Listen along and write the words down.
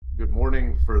Good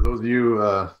morning for those of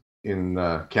you in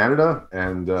Canada,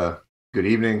 and good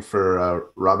evening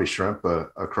for Robbie Shrimp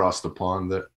across the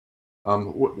pond.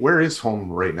 Where is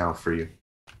home right now for you?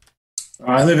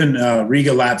 I live in Riga,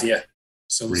 Latvia.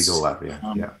 So Riga, it's,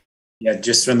 Latvia. Yeah. yeah,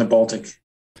 just in the Baltic.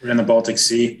 We're in the Baltic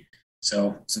Sea.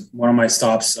 So one of my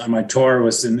stops on my tour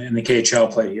was in the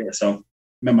KHL play here. So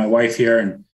met my wife here,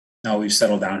 and now we've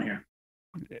settled down here.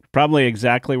 Probably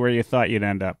exactly where you thought you'd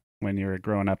end up when you were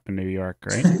growing up in New York,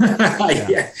 right?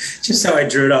 Yeah, just how I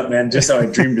drew it up, man. Just how I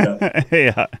dreamed it up.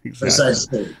 Yeah, exactly.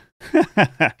 Precisely.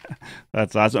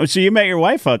 That's awesome. So you met your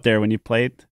wife out there when you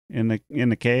played in the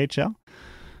KHL?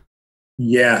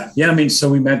 Yeah. I mean, so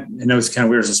we met, and it was kind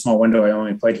of weird. It was a small window. I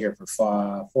only played here for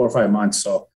 4 or 5 months,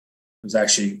 so it was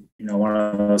actually, one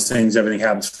of those things. Everything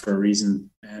happens for a reason.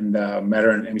 And met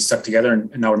her, and we stuck together,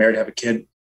 and now we're married, have a kid.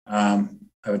 I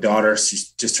have a daughter.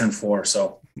 She's just turned 4,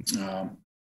 so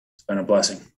it's been a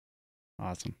blessing.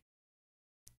 Awesome.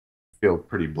 Feel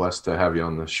pretty blessed to have you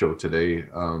on the show today.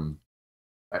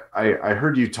 I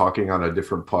heard you talking on a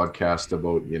different podcast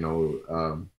about,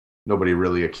 nobody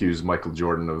really accused Michael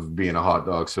Jordan of being a hot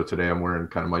dog. So today I'm wearing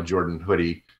kind of my Jordan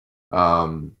hoodie.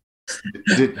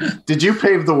 Did you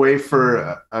pave the way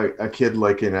for a kid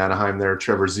like in Anaheim there,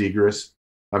 Trevor Zegras?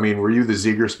 I mean, were you the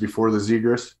Zegras before the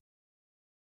Zegras?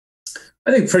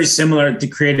 I think pretty similar to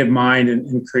creative mind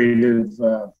and creative,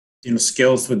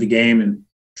 skills with the game. And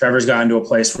Trevor's gotten to a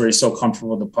place where he's so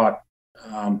comfortable with the puck.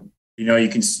 You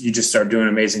just start doing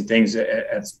amazing things.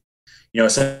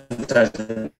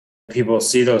 Sometimes people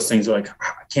see those things like,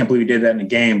 I can't believe you did that in a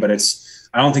game, but I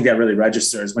don't think that really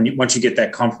registers once you get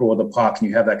that comfortable with the puck and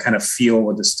you have that kind of feel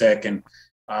with the stick. And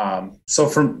I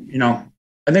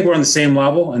think we're on the same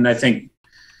level. And I think,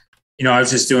 I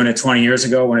was just doing it 20 years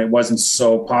ago when it wasn't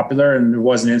so popular and there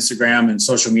wasn't Instagram and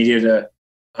social media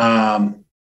to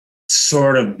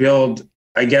sort of build,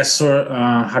 I guess,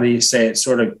 how do you say it,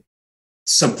 sort of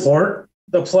support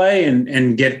the play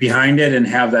and get behind it and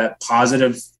have that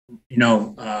positive,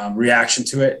 reaction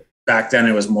to it. Back then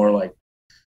it was more like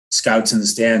scouts in the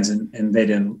stands and they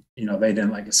didn't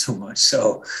like it so much.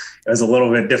 So it was a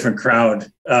little bit different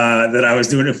crowd that I was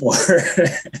doing it for,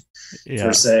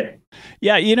 per se.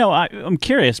 Yeah, I'm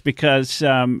curious because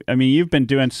you've been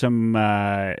doing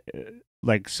some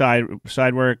like side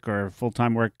work or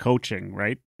full-time work coaching,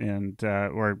 right? And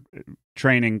or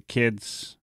training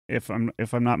kids, if I'm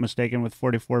not mistaken, with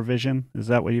 44 Vision. Is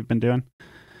that what you've been doing?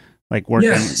 Like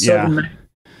working? Yeah.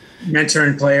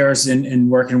 Mentoring players and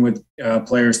working with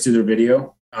players through their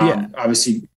video.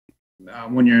 Obviously,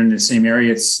 when you're in the same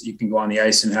area, you can go on the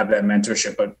ice and have that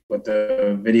mentorship. But with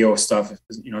the video stuff,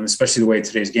 and especially the way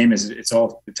today's game is, it's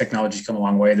all the technology's come a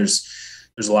long way. There's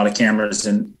a lot of cameras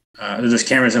and there's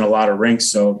cameras in a lot of rinks.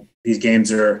 So these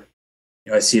games are,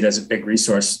 I see it as a big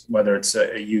resource, whether it's a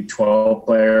U12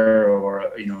 player or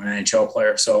an NHL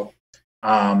player. So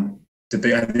I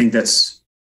think that's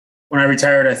when I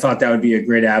retired. I thought that would be a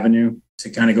great avenue to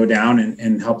kind of go down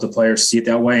and help the players see it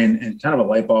that way. And kind of a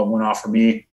light bulb went off for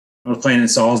me. I was playing in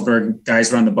Salzburg.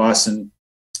 Guys were on the bus and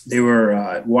they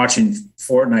were watching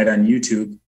Fortnite on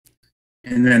YouTube.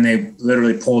 And then they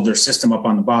literally pulled their system up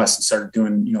on the bus and started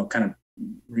doing, kind of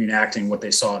reenacting what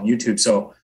they saw on YouTube.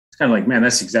 So it's kind of like, man,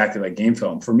 that's exactly like game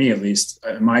film. For me, at least,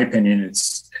 in my opinion,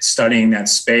 it's studying that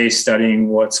space, studying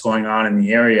what's going on in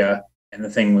the area. And the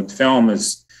thing with film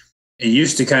is it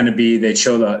used to kind of be they'd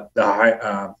show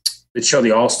they'd show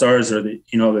the all-stars or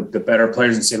the better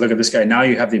players and say, look at this guy. Now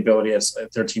you have the ability as a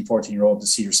 13, 14-year-old to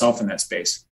see yourself in that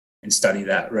space and study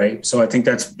that, right? So I think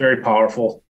that's very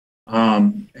powerful.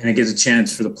 And it gives a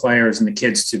chance for the players and the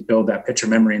kids to build that picture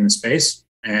memory in the space.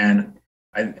 And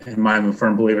I'm a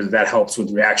firm believer that helps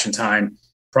with reaction time,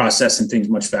 processing things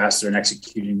much faster and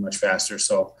executing much faster.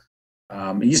 So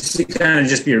it used to kind of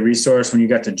just be a resource when you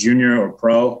got to junior or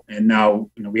pro. And now,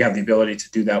 we have the ability to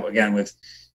do that again with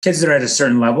kids that are at a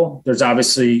certain level. There's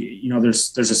obviously,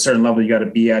 there's a certain level you got to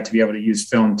be at to be able to use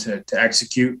film to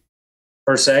execute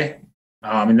per se.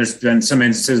 And there's been some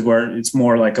instances where it's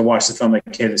more like I watch the film like,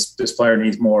 okay, this player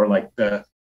needs more like the,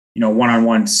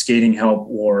 one-on-one skating help,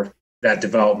 or that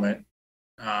development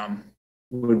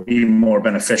would be more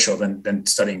beneficial than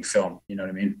studying film. You know what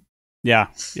I mean? Yeah.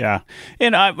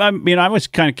 And I was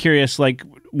kind of curious, like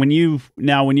when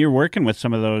you're working with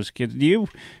some of those kids, do you,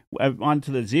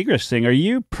 onto the Zegras thing, are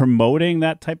you promoting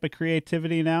that type of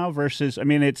creativity now versus,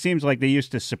 it seems like they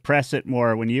used to suppress it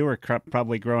more when you were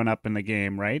probably growing up in the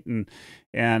game, right? And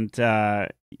I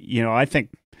think,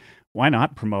 why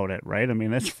not promote it, right?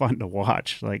 It's fun to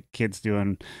watch, like kids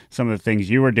doing some of the things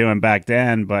you were doing back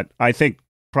then, but I think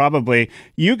probably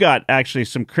you got actually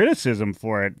some criticism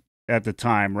for it at the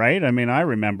time, right? I mean, I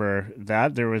remember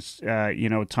that there was,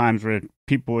 times where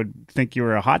people would think you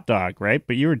were a hot dog, right?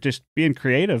 But you were just being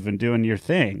creative and doing your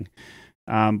thing.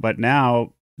 But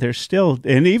now there's still,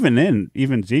 and even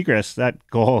Zegras, that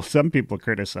goal, some people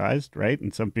criticized, right?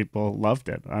 And some people loved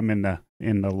it. I'm in the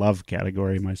love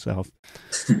category myself.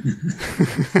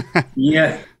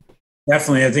 Yeah,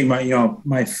 definitely. I think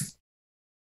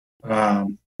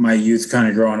my youth kind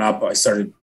of growing up, I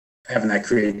started having that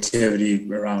creativity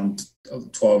around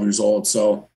 12 years old.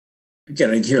 So again,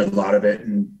 I hear a lot of it,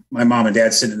 and my mom and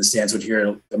dad sitting in the stands would hear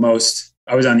it the most.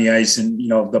 I was on the ice, and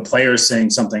the players saying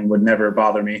something would never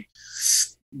bother me.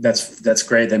 That's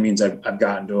great. That means I've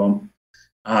gotten to them.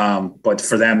 But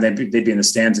for them, they'd be in the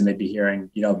stands and they'd be hearing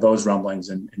those rumblings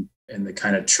and the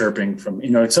kind of chirping from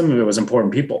some of it was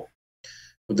important people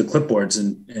with the clipboards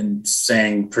and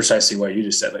saying precisely what you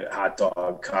just said, like hot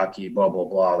dog, cocky, blah blah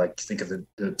blah. Like think of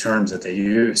the terms that they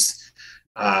used.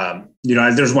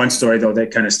 There's one story though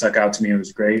that kind of stuck out to me. It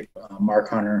was great. Mark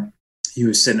Hunter, he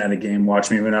was sitting at a game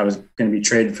watching me when I was going to be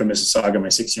traded from Mississauga my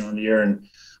 6th year, and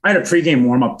I had a pregame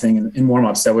warm-up thing in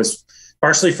warm-ups that was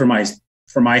partially for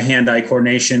my hand-eye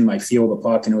coordination, my feel of the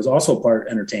puck, and it was also part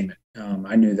entertainment.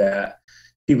 I knew that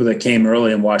people that came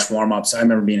early and watched warm-ups, I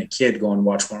remember being a kid going to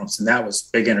watch warm-ups, and that was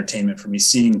big entertainment for me.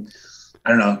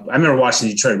 I remember watching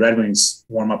the Detroit Red Wings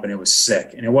warm-up, and it was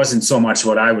sick. And it wasn't so much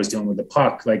what I was doing with the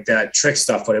puck, like that trick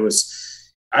stuff, but it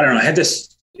was,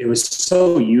 it was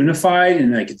so unified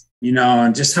and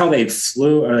and just how they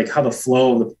flew, or like how the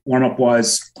flow of the warm-up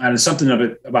was. And something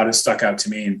about it stuck out to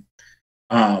me.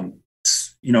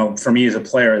 And, for me as a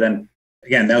player, then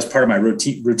again, that was part of my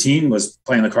routine was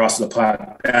playing lacrosse with the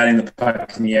puck, batting the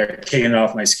puck in the air, kicking it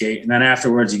off my skate. And then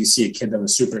afterwards, you can see a kid that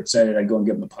was super excited. I'd go and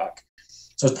give him the puck.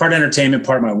 So it's part entertainment,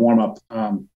 part of my warm-up.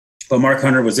 But Mark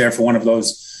Hunter was there for one of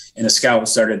those, and a scout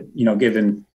started,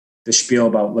 giving the spiel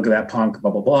about, look at that punk,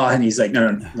 blah, blah, blah. And he's like,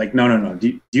 no.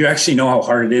 Do you actually know how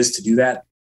hard it is to do that?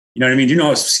 You know what I mean? Do you know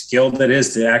how skilled it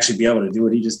is to actually be able to do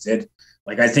what he just did?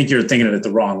 Like, I think you're thinking of it the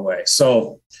wrong way.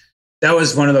 So that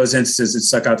was one of those instances that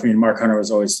stuck out to me. And Mark Hunter was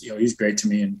always, he's great to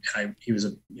me. And he was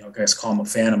I guess call him a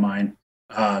fan of mine.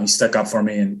 He stuck up for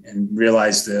me and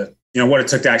realized what it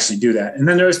took to actually do that. And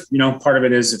then there's, part of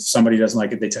it is if somebody doesn't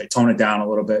like it, they tone it down a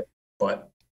little bit. But,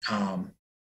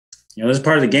 there's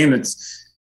part of the game that's,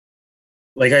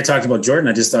 like I talked about Jordan,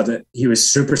 I just thought that he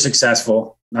was super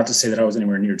successful. Not to say that I was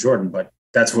anywhere near Jordan, but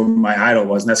that's what my idol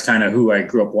was. And that's kind of who I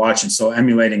grew up watching. So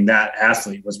emulating that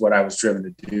athlete was what I was driven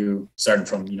to do, starting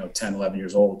from, 10, 11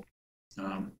 years old.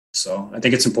 So I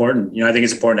think it's important. I think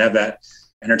it's important to have that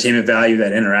entertainment value,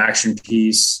 that interaction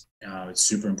piece. It's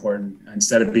super important.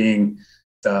 Instead of being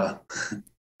the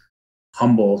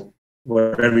humble,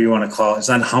 whatever you want to call it. It's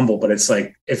not humble, but it's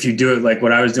like, if you do it like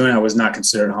what I was doing, I was not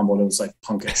considered humble. It was like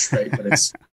punkish, right? But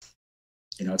it's,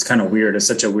 it's kind of weird. It's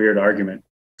such a weird argument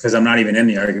because I'm not even in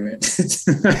the argument.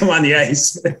 I'm on the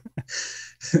ice.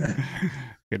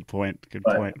 Good point.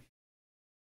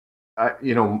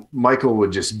 Michael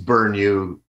would just burn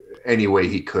you any way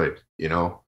he could,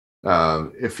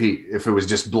 if it was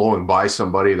just blowing by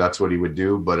somebody, that's what he would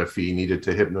do. But if he needed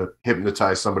to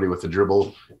hypnotize somebody with a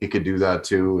dribble, he could do that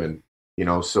too. And,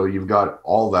 so you've got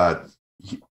all that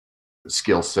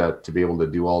skill set to be able to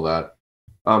do all that.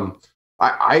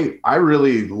 I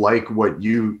really like what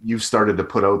you've started to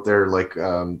put out there, like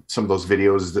some of those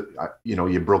videos that,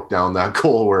 you broke down that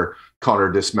goal where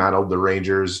Connor dismantled the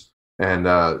Rangers and,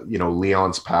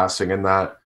 Leon's passing and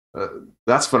that.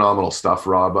 That's phenomenal stuff,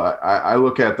 Rob. I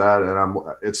look at that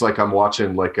and it's like I'm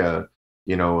watching like a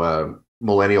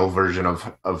millennial version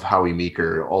of Howie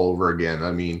Meeker all over again.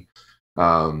 I mean,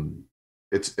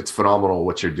 it's phenomenal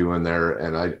what you're doing there,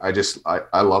 and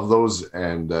I love those.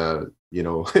 And the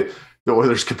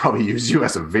Oilers could probably use you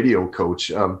as a video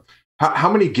coach. How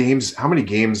many games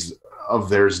of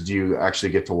theirs do you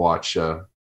actually get to watch,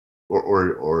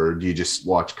 or do you just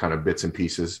watch kind of bits and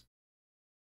pieces?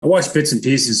 I watch bits and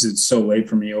pieces. It's so late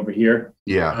for me over here.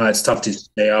 Yeah. It's tough to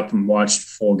stay up and watch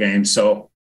full games. So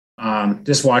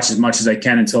just watch as much as I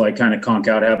can until I kind of conk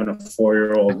out having a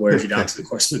 4-year-old wears you down to the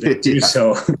course of the day too. Yeah.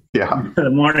 So yeah,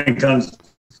 the morning comes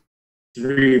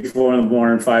 3, 4 in the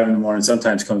morning, 5 in the morning.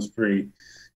 Sometimes comes pretty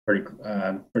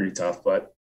tough.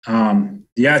 But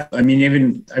yeah, I mean,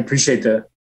 even I appreciate the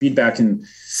feedback. And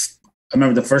I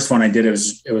remember the first one I did, it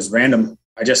was random.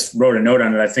 I just wrote a note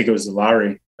on it. I think it was the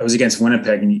Lowry. I was against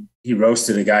Winnipeg, and he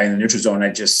roasted a guy in the neutral zone.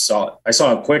 I just saw it. I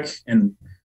saw it quick, and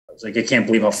I was like, I can't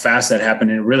believe how fast that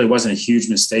happened. And it really wasn't a huge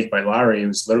mistake by Lowry. It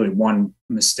was literally one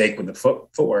mistake with the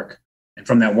footwork. And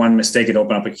from that one mistake, it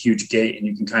opened up a huge gate. And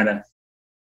you can kind of,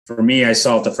 for me, I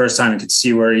saw it the first time and could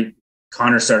see where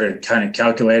Connor started kind of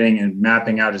calculating and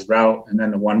mapping out his route. And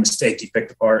then the one mistake he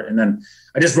picked apart. And then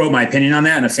I just wrote my opinion on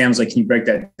that. And the fan was like, can you break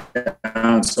that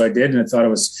down? So I did. And I thought it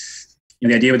was,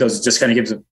 the idea with those is just kind of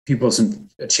gives people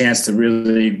a chance to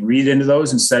really read into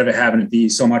those instead of it having to be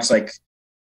so much like,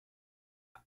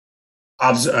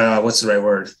 what's the right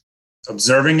word?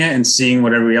 Observing it and seeing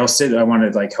what everybody else did. I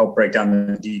wanted to like help break down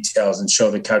the details and show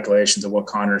the calculations of what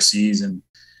Connor sees and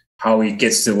how he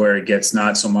gets to where he gets,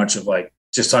 not so much of like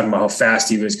just talking about how fast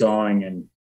he was going and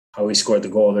how he scored the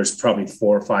goal. There's probably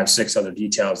 4, 5, 6 other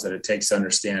details that it takes to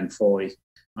understand fully.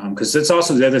 Because that's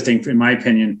also the other thing, in my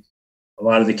opinion, a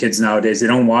lot of the kids nowadays, they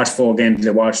don't watch full games. They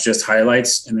watch just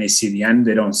highlights and they see the end.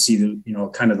 They don't see the,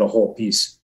 kind of the whole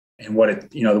piece and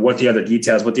what the other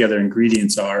details, what the other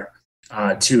ingredients are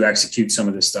to execute some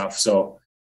of this stuff. So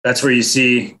that's where you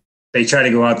see they try to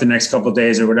go out the next couple of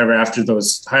days or whatever after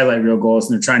those highlight reel goals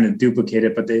and they're trying to duplicate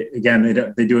it. But they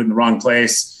do it in the wrong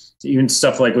place. Even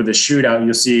stuff like with the shootout,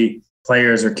 you'll see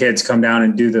players or kids come down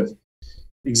and do the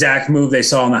exact move they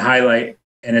saw in the highlight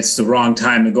and it's the wrong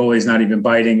time. The goalie's not even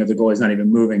biting or the goalie's not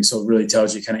even moving. So it really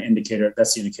tells you kind of indicator.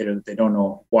 That's the indicator that they don't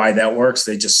know why that works.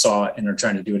 They just saw it and they're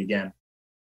trying to do it again.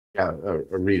 Yeah.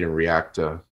 A read and react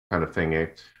kind of thing.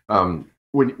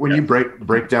 When you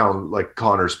break down like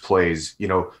Connor's plays,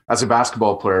 as a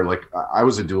basketball player, like I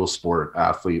was a dual sport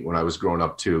athlete when I was growing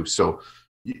up too. So,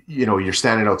 you're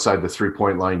standing outside the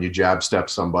 3-point line, you jab step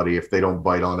somebody. If they don't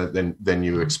bite on it, then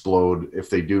you explode. If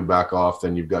they do back off,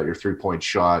 then you've got your 3-point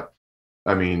shot.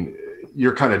 I mean,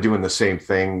 you're kind of doing the same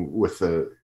thing with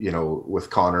with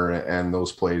Connor and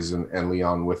those plays and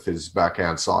Leon with his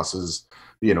backhand sauces,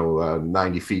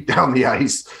 90 feet down the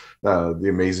ice, the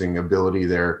amazing ability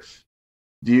there.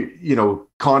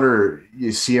 Connor,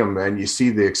 you see him and you see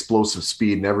the explosive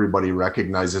speed and everybody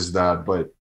recognizes that.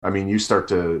 But I mean, you start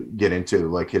to get into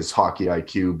like his hockey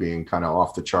IQ being kind of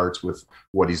off the charts with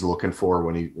what he's looking for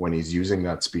when he's using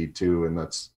that speed too. And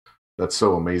that's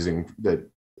so amazing that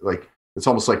like, it's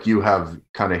almost like you have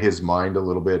kind of his mind a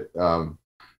little bit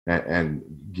and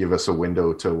give us a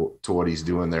window to what he's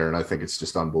doing there. And I think it's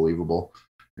just unbelievable.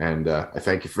 And I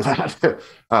thank you for that.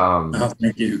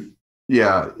 Thank you.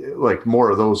 Yeah, like more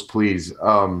of those, please.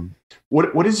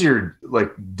 What is your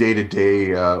like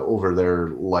day-to-day over there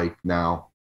like now?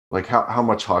 Like how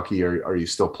much hockey are you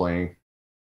still playing?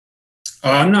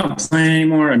 I'm not playing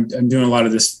anymore. I'm doing a lot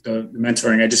of this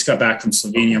mentoring. I just got back from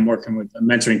Slovenia. I'm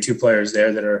mentoring 2 players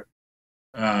there that are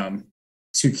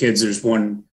 2 kids. There's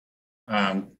one,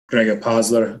 Grega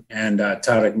Posler and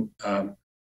Tarek,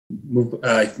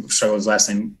 I struggle with his last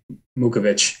name,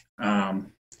 Mukovic.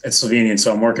 It's Slovenian,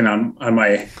 so I'm working on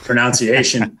my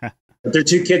pronunciation. But they're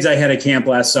 2 kids I had at camp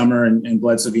last summer in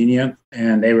Bled, Slovenia,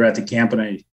 and they were at the camp, and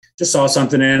I just saw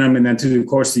something in them. And then through the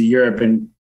course of the year, I've been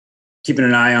keeping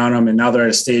an eye on them, and now they're at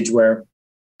a stage where,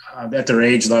 at their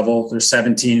age level, they're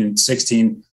 17 and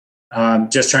 16,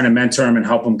 just trying to mentor them and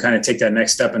help them kind of take that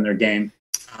next step in their game.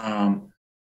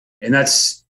 And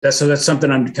that's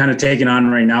something I'm kind of taking on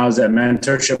right now, is that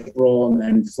mentorship role.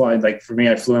 And fly, like for me,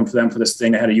 I flew in for them for this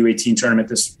thing. I had a U18 tournament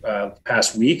this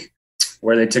past week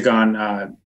where they took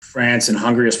on France and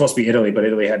Hungary. It was supposed to be Italy, but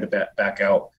Italy had to back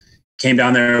out. Came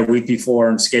down there a week before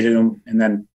and skated them, and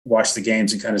then watched the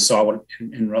games and kind of saw what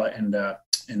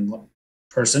in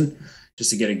person just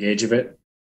to get a gauge of it.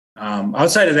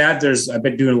 Outside of that, I've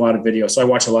been doing a lot of video, so I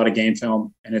watch a lot of game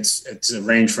film, and it's a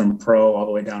range from pro all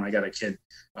the way down. I got a kid,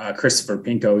 Christopher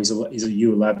Pinko. He's a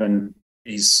U11.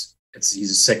 He's a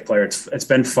sick player. It's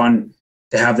been fun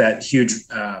to have that huge,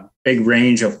 big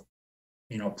range of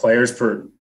players per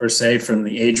se from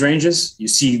the age ranges. You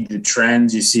see the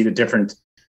trends. You see the different.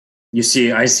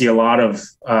 I see a lot of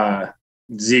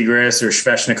Zegras or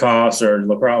Sveshnikovs or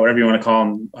Lacroix, whatever you want to call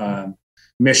them.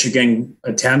 Michigan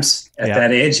attempts at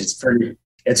that age. It's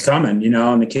coming,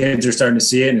 and the kids are starting to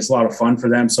see it, and it's a lot of fun for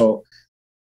them. So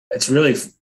it's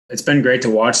been great to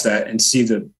watch that and see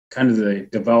the kind of the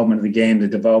development of the game, the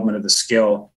development of the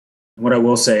skill. And what I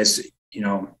will say is,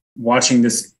 watching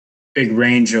this big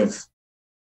range of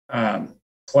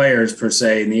players per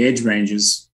se in the age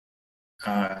ranges,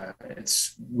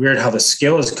 it's weird how the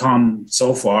skill has come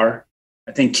so far.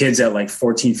 I think kids at like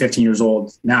 14, 15 years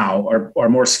old now are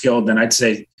more skilled than I'd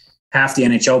say half the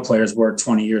NHL players were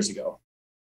 20 years ago.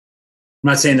 I'm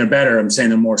not saying they're better. I'm saying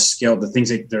they're more skilled. The things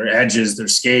like their edges, their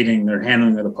skating, their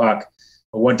handling of the puck.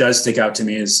 But what does stick out to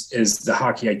me is the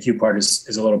hockey IQ part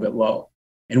is a little bit low,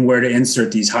 and where to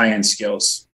insert these high-end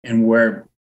skills, and where,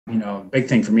 big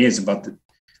thing for me is about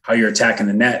how you're attacking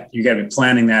the net. You got to be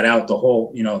planning that out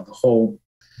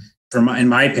in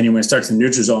my opinion, when it starts in the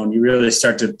neutral zone, you really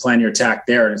start to plan your attack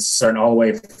there. And it's starting all the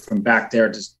way from back there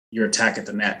to your attack at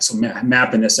the net. So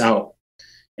mapping this out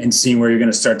and seeing where you're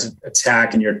going to start to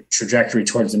attack and your trajectory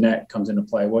towards the net comes into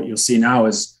play. What you'll see now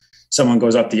is someone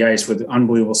goes up the ice with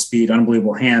unbelievable speed,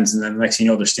 unbelievable hands, and then the next thing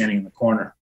you know, they're standing in the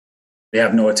corner. They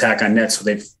have no attack on net, so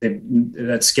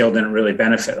that skill didn't really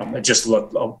benefit them. It just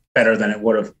looked better than it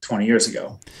would have 20 years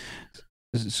ago.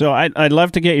 So I'd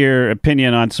love to get your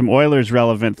opinion on some Oilers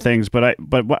relevant things, but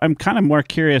I'm kind of more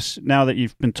curious now that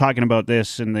you've been talking about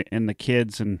this and the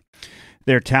kids and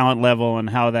their talent level and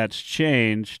how that's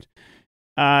changed.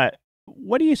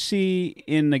 What do you see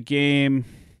in the game,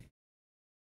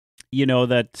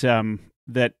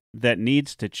 that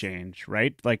needs to change,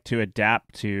 right? Like to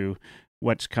adapt to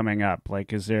what's coming up. Like,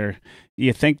 do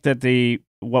you think that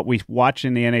what we watch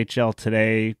in the NHL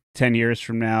today, 10 years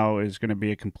from now, is going to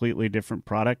be a completely different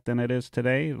product than it is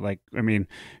today? Like, I mean,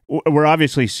 we're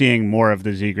obviously seeing more of the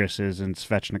Zegras and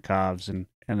Svechnikovs and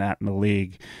that in the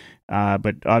league.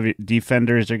 But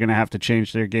defenders are going to have to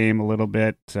change their game a little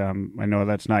bit. I know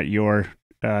that's not your,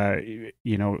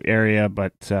 area,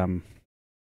 but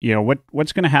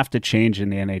what's going to have to change in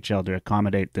the NHL to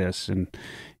accommodate this? And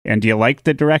do you like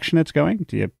the direction it's going?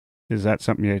 Is that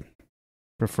something you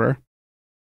prefer?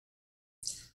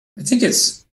 I think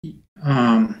it's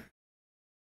the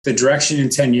direction in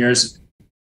 10 years.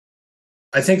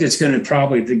 I think it's going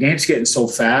to the game's getting so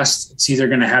fast. It's either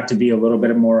going to have to be a little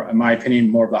bit more, in my opinion,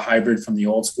 more of a hybrid from the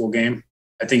old school game.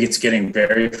 I think it's getting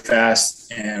very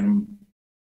fast. And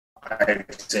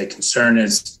I'd say concern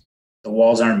is the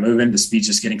walls aren't moving. The speed's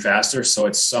just getting faster. So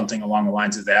it's something along the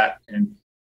lines of that. And,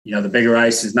 the bigger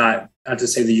ice is not to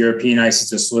say the European ice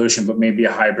is a solution, but maybe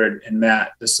a hybrid in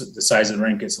that the size of the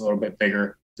rink is a little bit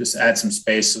bigger. Just add some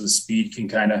space so the speed can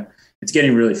it's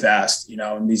getting really fast,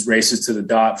 and these races to the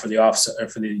dot for the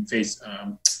offset, for the face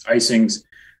icings,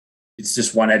 it's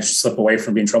just one edge slip away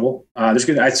from being trouble.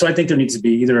 So I think there needs to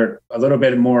be either a little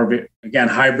bit more of it, again,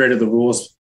 hybrid of the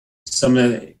rules. Some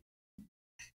of the,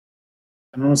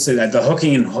 I don't want to say that the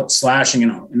hooking and slashing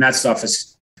and that stuff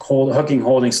is hooking,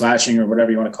 holding, slashing, or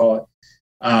whatever you want to call it.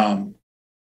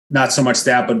 Not so much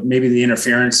that, but maybe the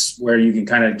interference where you can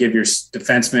kind of give your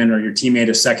defenseman or your teammate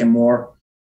a second more,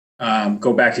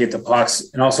 go back to get the pucks.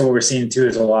 And also what we're seeing too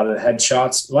is a lot of the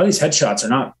headshots. A lot of these headshots are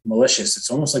not malicious. It's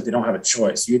almost like they don't have a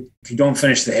choice. If you don't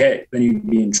finish the hit, then you'd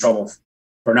be in trouble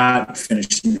for not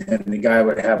finishing the hit, and the guy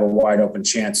would have a wide open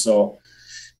chance. So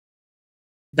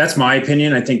that's my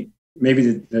opinion. I think maybe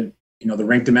the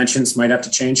rink dimensions might have to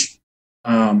change.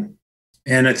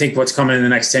 And I think what's coming in the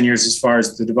next 10 years as far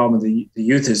as the development of the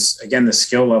youth is, again, the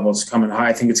skill level is coming high.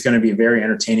 I think it's going to be a very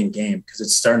entertaining game because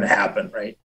it's starting to happen,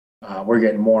 right? We're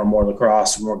getting more and more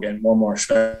lacrosse, and we're getting more and more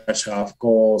stretch off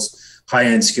goals,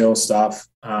 high-end skill stuff.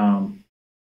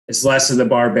 It's less of the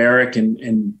barbaric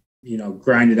and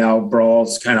grinded out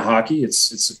brawls kind of hockey.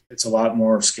 It's a lot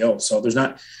more skill. So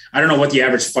I don't know what the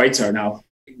average fights are now.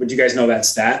 Would you guys know that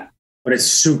stat? But it's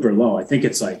super low. I think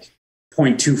it's like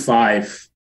 0.25.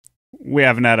 We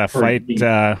haven't had a fight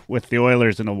with the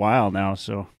Oilers in a while now,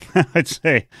 so I'd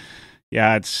say,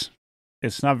 yeah, it's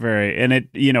not very. And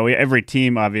every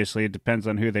team, obviously, it depends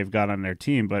on who they've got on their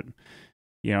team, but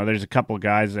there's a couple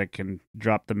guys that can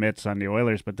drop the mitts on the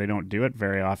Oilers, but they don't do it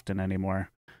very often anymore.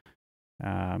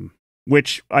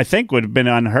 Which I think would have been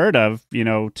unheard of,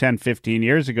 10, 15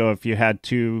 years ago if you had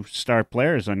two star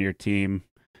players on your team,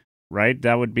 right?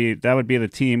 That would be the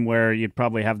team where you'd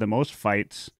probably have the most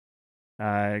fights.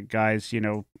 Guys,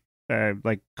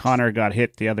 like Connor got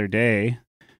hit the other day,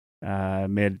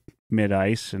 mid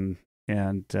ice, and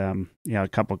a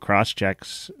couple cross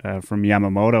checks from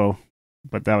Yamamoto,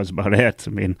 but that was about it. I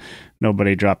mean,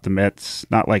 nobody dropped the mitts.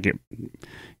 Not like it.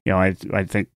 I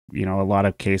think a lot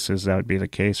of cases that would be the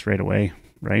case right away,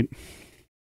 right?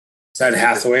 Is that a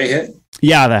Hathaway hit?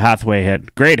 Yeah, the Hathaway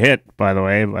hit. Great hit, by the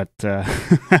way, but.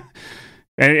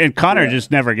 And Connor just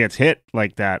never gets hit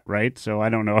like that, right? So I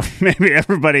don't know. Maybe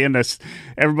everybody in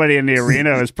the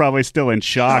arena is probably still in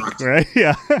shock, right?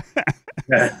 Yeah.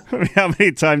 How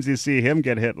many times do you see him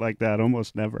get hit like that?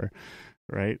 Almost never,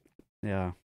 right?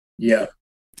 Yeah. Yeah.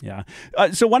 Yeah.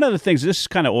 So one of the things, this is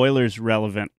kind of Oilers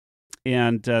relevant,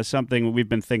 and something we've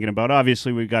been thinking about.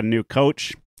 Obviously, we've got a new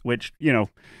coach, which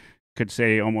could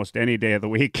say almost any day of the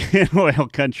week in oil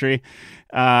country.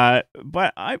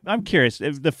 But I'm curious,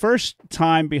 if the first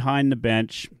time behind the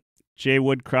bench, Jay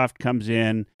Woodcroft comes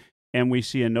in and we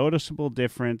see a noticeable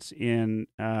difference in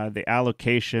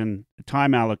the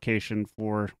time allocation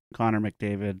for Connor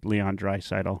McDavid, Leon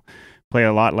Draisaitl, play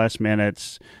a lot less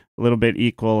minutes, a little bit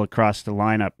equal across the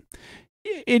lineup.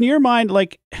 In your mind,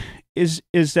 like,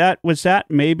 was that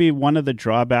maybe one of the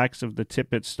drawbacks of the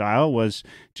Tippett style, was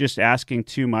just asking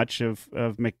too much of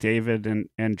McDavid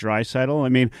and Draisaitl? I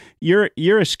mean, you're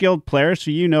a skilled player,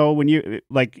 so when you,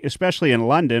 like, especially in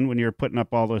London when you're putting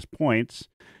up all those points,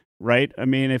 right? I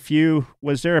mean,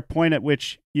 was there a point at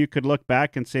which you could look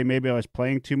back and say maybe I was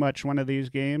playing too much one of these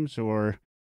games, or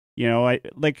I,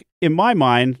 like, in my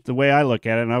mind, the way I look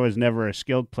at it, and I was never a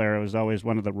skilled player, I was always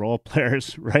one of the role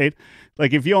players, right?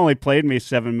 Like, if you only played me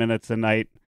 7 minutes a night,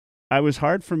 it was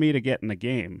hard for me to get in the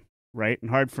game, right?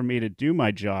 And hard for me to do my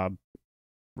job,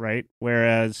 right?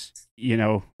 Whereas,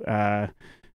 I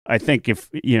think if,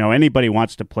 anybody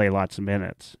wants to play lots of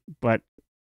minutes, but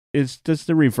does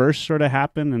the reverse sort of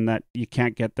happen, and that you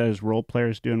can't get those role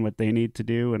players doing what they need to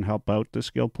do and help out the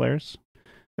skilled players?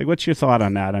 Like, what's your thought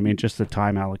on that? I mean, just the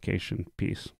time allocation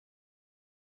piece.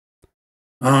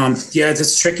 Yeah,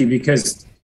 it's tricky because,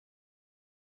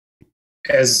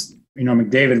 as you know,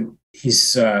 McDavid,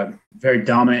 he's very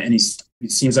dominant, and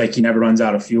it seems like he never runs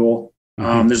out of fuel.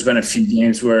 There's been a few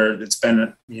games where it's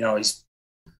been, he's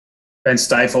been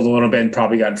stifled a little bit and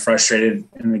probably gotten frustrated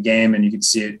in the game, and you can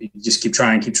see it. You just keep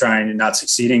trying and not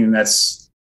succeeding, and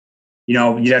that's,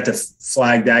 you'd have to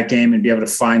flag that game and be able to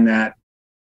find that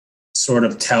sort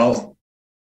of tell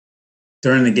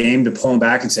during the game to pull him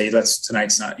back and say,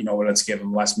 tonight's not, let's give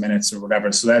him less minutes or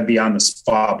whatever. So that'd be on the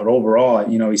spot. But overall,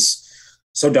 he's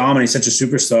so dominant, he's such a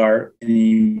superstar,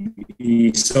 and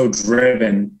he's so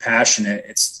driven,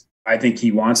 passionate. I think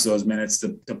he wants those minutes.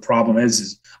 The problem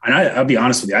is and I'll be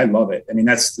honest with you, I love it. I mean,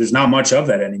 there's not much of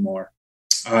that anymore.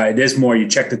 It is more, you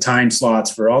check the time slots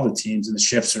for all the teams, and the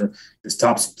shifts are, the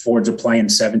top forwards are playing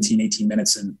 17, 18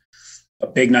 minutes, and a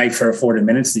big night for 40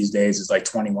 minutes these days is like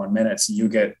 21 minutes. You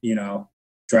get,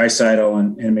 Draisaitl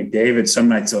and McDavid some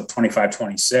nights till 25,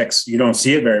 26. You don't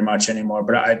see it very much anymore,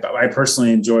 but I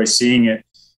personally enjoy seeing it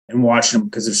and watching them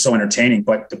because they're so entertaining.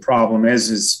 But the problem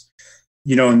is,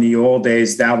 in the old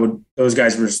days, those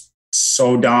guys were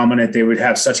so dominant. They would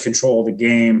have such control of the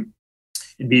game.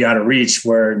 It'd be out of reach,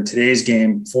 where in today's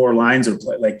game, 4 lines are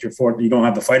played. Like you don't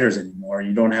have the fighters anymore.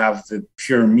 You don't have the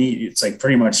pure meat. It's like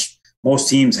pretty much most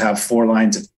teams have 4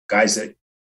 lines of guys that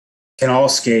can all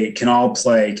skate, can all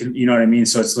play, you know what I mean?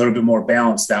 So it's a little bit more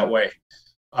balanced that way.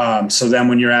 So then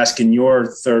when you're asking your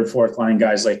third, fourth line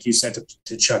guys, like you said,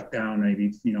 to chuck down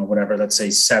maybe, whatever, let's say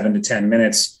 7 to 10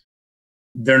 minutes,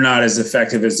 they're not as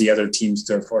effective as the other team's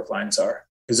third, fourth lines are,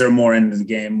 because they're more into the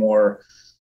game, more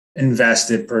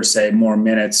invested per se, more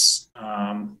minutes.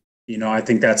 I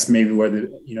think that's maybe where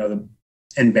the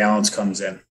imbalance comes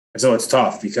in. So it's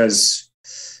tough because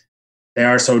they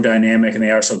are so dynamic and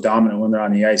they are so dominant when they're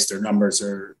on the ice. Their numbers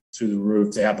are through the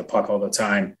roof. They have the puck all the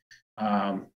time.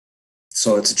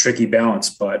 So it's a tricky balance.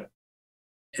 But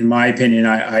in my opinion,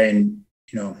 I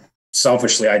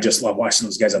selfishly, I just love watching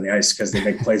those guys on the ice because they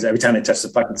make plays. Every time they touch the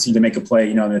puck and seem to make a play,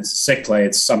 and it's a sick play.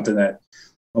 It's something that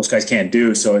most guys can't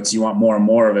do. So you want more and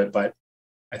more of it. But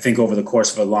I think over the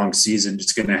course of a long season,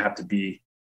 it's going to have to be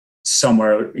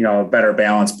somewhere, a better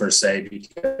balance per se,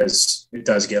 because it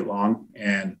does get long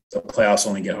and the playoffs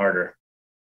only get harder.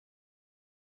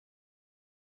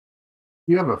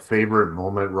 Do you have a favorite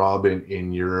moment, Rob,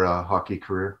 in your hockey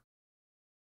career?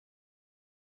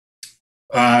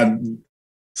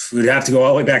 We'd have to go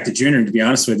all the way back to junior, to be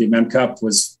honest with you. Mem Cup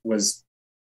was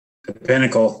the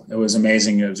pinnacle. It was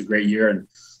amazing. It was a great year and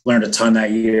learned a ton that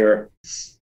year.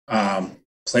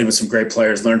 Played with some great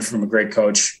players, learned from a great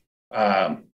coach.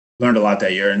 Learned a lot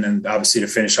that year, and then obviously to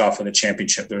finish off with a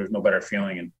championship, there was no better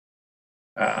feeling.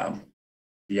 And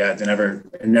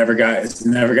it never got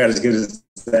as good as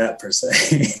that per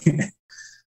se.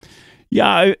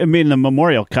 Yeah, I mean the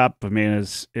Memorial Cup,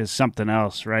 is something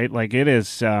else, right? Like it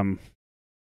is,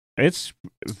 it's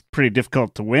pretty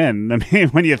difficult to win. I mean,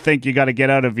 when you think you got to get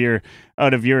out of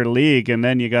your league, and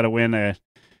then you got to win a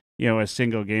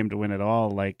single game to win it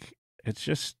all. Like it's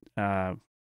just.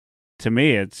 To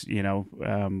me, it's,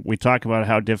 we talk about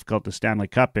how difficult the Stanley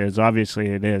Cup is. Obviously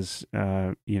it is,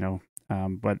 but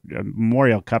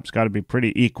Memorial Cup's got to be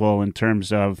pretty equal in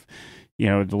terms of,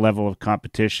 the level of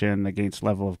competition against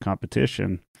level of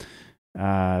competition,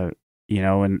 and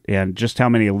just how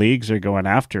many leagues are going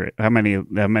after it, how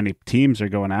many teams are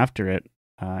going after it.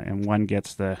 And one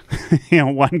gets the,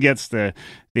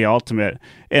 the ultimate.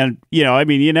 And,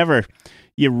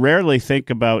 you rarely think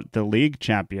about the league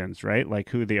champions, right? Like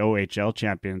who the OHL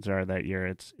champions are that year.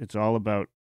 It's all about,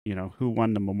 who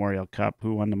won the Memorial Cup,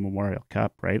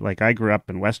 right? Like I grew up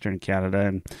in Western Canada,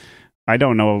 and I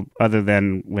don't know, other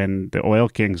than when the Oil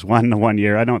Kings won the one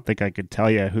year, I don't think I could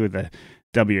tell you who the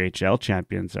WHL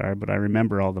champions are, but I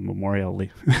remember all the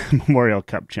Memorial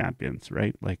Cup champions,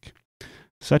 right? Like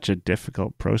such a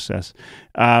difficult process.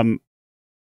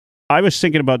 I was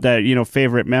thinking about that,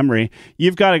 favorite memory.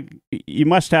 You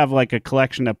must have like a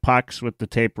collection of pucks with the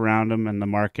tape around them and the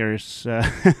markers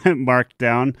marked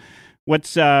down.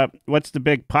 What's the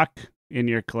big puck in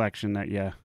your collection that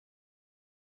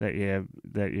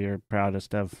you're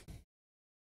proudest of?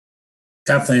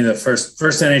 Definitely the first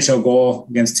NHL goal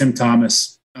against Tim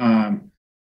Thomas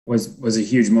was a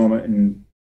huge moment, and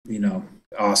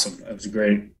awesome. It was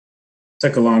great.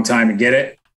 Took a long time to get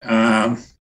it.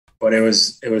 But it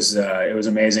was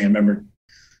amazing. I remember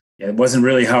it wasn't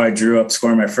really how I drew up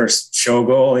scoring my first show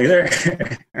goal either.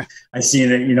 I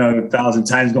seen it, 1,000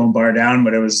 times going bar down,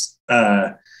 but it was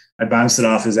I bounced it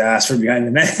off his ass from behind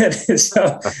the net.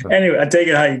 So anyway, I take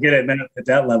it how you get it at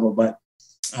that level. But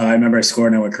I remember I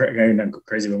scored and I went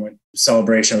crazy. But went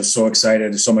celebration. I was so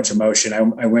excited. There's so much emotion.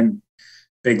 I went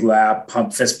big lap,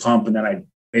 fist pump, and then I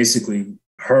basically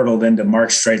hurtled into Mark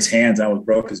Streit's hands. I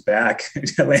broke his back.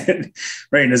 I landed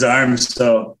right in his arms.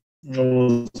 So it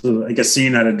was like a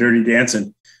scene out of Dirty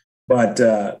Dancing. But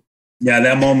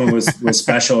that moment was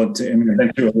special. I've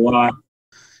been through a lot,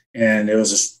 and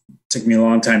it took me a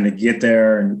long time to get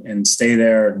there and stay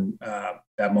there. And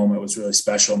that moment was really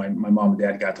special. My mom and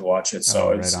dad got to watch it,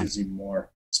 so it's even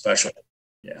more special.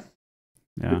 Yeah.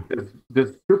 Yeah.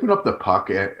 Just scooping up the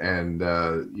puck and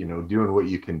doing what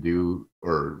you can do,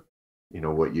 or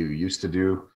what you used to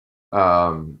do.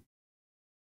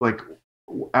 Like,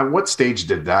 at what stage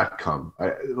did that come?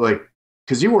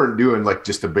 Because you weren't doing like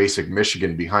just a basic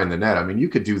Michigan behind the net. I mean, you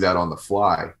could do that on the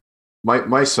fly.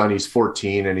 My son, he's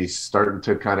 14 and he's starting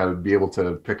to kind of be able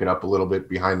to pick it up a little bit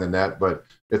behind the net, but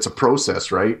it's a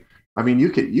process, right? I mean, you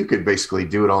could basically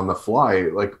do it on the fly.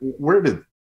 Like, when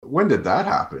did that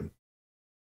happen?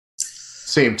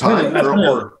 Same time?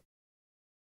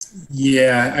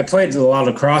 Yeah, I played a lot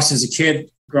of lacrosse as a kid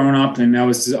growing up, and that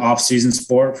was the off-season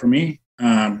sport for me.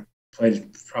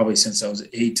 Played probably since I was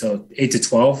 8 to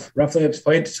 12, roughly. I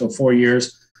played, so 4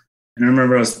 years. And I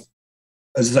remember it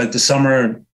was like the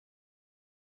summer,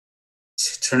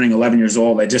 turning 11 years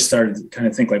old. I just started to kind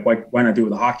of think like, why not do it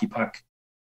with a hockey puck?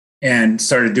 And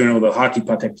started doing it with a hockey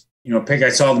puck. I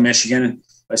saw the Michigan.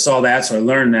 I saw that, so I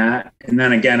learned that. And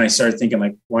then again, I started thinking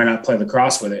like, why not play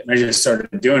lacrosse with it? And I just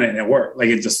started doing it, and it worked. Like,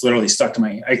 it just literally stuck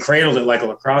to I cradled it like a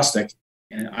lacrosse stick.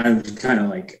 And I was kind of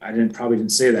like, probably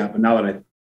didn't say that, but now that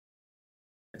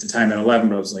at the time at 11,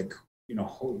 but I was like,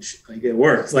 holy shit, like it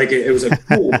worked. Like it was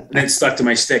cool. And it stuck to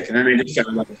my stick. And then I just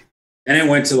kind of and it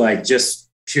went to like just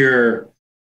pure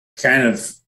kind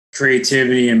of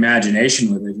creativity,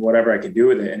 imagination with it, whatever I could do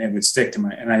with it. And it would stick to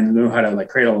and I knew how to like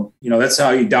cradle, that's how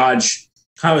you dodge.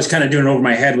 How I was kind of doing over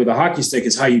my head with a hockey stick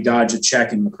is how you dodge a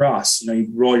check in lacrosse. You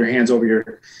roll your hands over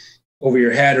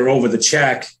your head or over the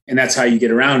check, and that's how you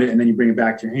get around it. And then you bring it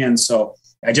back to your hands. So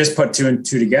I just put 2 and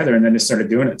 2 together and then just started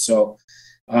doing it. So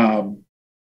I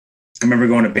remember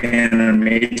going to Banner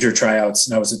major tryouts,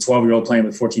 and I was a 12-year-old playing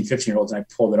with 14, 15-year-olds, and I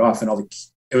pulled it off. And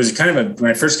it was kind of when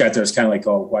I first got there, it was kind of like,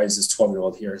 oh, why is this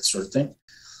 12-year-old here, sort of thing.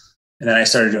 And then I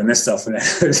started doing this stuff, and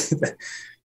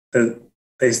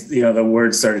the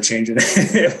words started changing.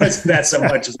 It wasn't that so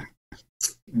much,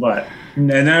 but and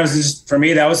that was just, for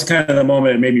me, that was kind of the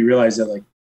moment it made me realize that like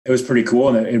it was pretty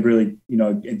cool, and it really,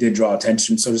 it did draw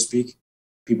attention, so to speak.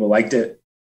 People liked it.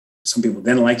 Some people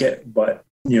didn't like it, but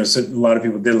so a lot of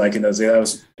people did like it.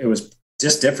 It was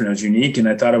just different. It was unique, and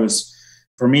I thought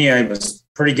for me, I was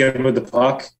pretty good with the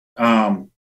puck. Handled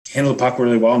the puck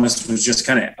really well, and this was just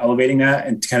kind of elevating that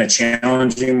and kind of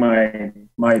challenging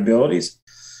my abilities.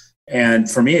 And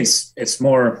for me, it's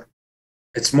more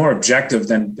objective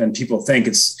than people think.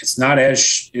 It's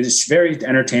very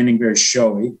entertaining, very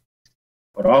showy,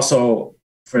 but also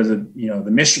for the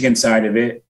Michigan side of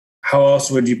it, how else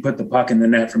would you put the puck in the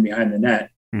net from behind the net?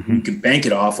 Mm-hmm. You could bank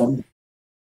it off them.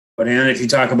 But then if you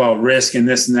talk about risk and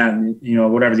this and that,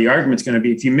 and whatever the argument's going to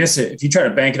be, if you miss it, if you try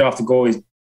to bank it off the goalie's,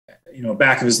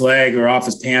 back of his leg or off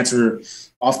his pants or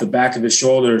off the back of his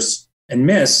shoulders and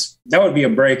miss, that would be a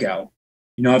breakout.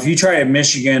 If you try at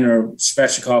Michigan or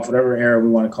Svechnikov, whatever era we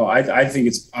want to call it, I think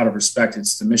it's out of respect.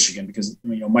 It's to Michigan because,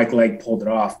 Mike Legg pulled it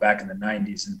off back in the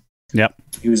 90s. And yep,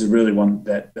 he was really one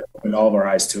that opened all of our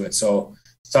eyes to it. So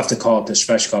it's tough to call it to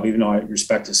Svechnikov, even though I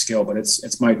respect his skill, but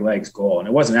it's Mike Legg's goal. And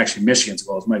it wasn't actually Michigan's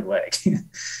goal. It was Mike Legg.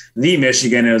 The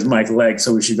Michigan, it was Mike Legg.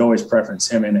 So we should always preference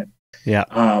him in it. Yeah.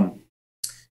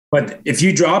 But if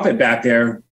you drop it back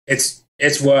there, it's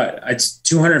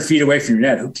 200 feet away from your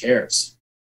net. Who cares?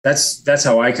 That's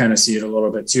how I kind of see it a little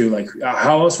bit too. Like,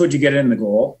 how else would you get it in the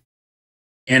goal?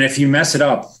 And if you mess it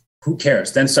up, who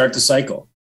cares? Then start the cycle.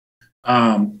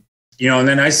 And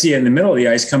then I see it in the middle of the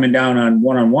ice coming down on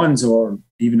one-on-ones or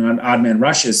even on odd man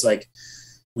rushes. Like,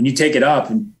 when you take it up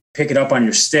and pick it up on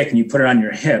your stick and you put it on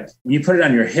your hip, when you put it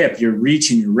on your hip, your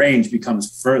reach and your range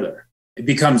becomes further. It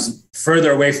becomes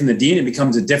further away from the D, and it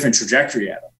becomes a different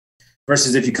trajectory at him.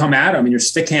 Versus if you come at him and you're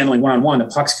stick handling one-on-one, the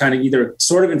puck's kind of either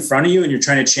sort of in front of you and you're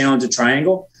trying to challenge a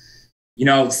triangle.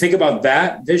 Think about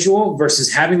that visual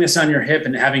versus having this on your hip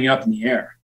and having it up in the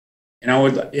air.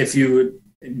 If you would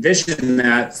envision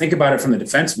that, think about it from the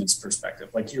defenseman's perspective.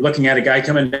 Like you're looking at a guy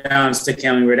coming down, stick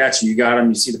handling right at you. You got him,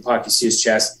 you see the puck, you see his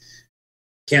chest.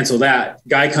 Cancel that.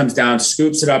 Guy comes down,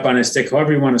 scoops it up on his stick,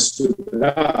 however you want to scoop it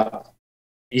up.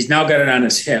 He's now got it on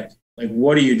his hip. Like,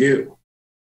 what do?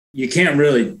 You can't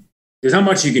really, there's not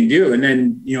much you can do. And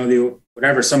then,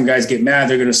 some guys get mad,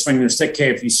 they're going to swing their stick. Okay,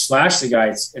 if you slash the guy,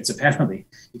 it's a penalty.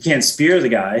 You can't spear the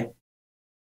guy.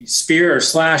 Spear or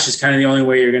slash is kind of the only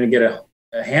way you're going to get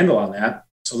a handle on that.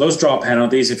 So those draw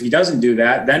penalties. If he doesn't do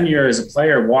that, then you're, as a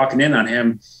player, walking in on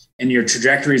him and your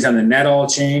trajectories on the net all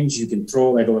change. You can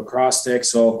throw like a lacrosse stick.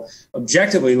 So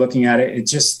objectively looking at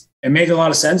it, it made a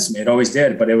lot of sense to me. It always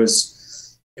did, but it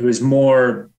was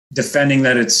more defending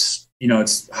that it's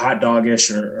hot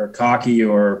doggish or cocky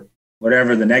or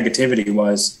whatever the negativity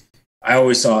was. I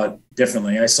always saw it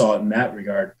differently. I saw it in that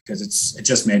regard because it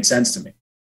just made sense to me.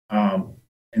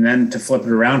 And then to flip it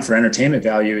around for entertainment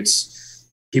value,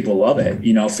 people love it.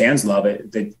 Fans love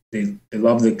it. They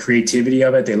love the creativity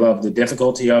of it. They love the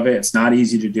difficulty of it. It's not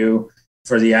easy to do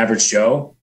for the average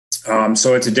Joe.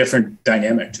 So it's a different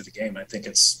dynamic to the game. I think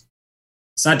it's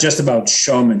not just about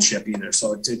showmanship either.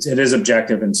 So it is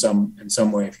objective in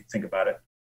some way if you think about it.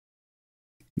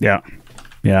 Yeah.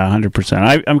 Yeah,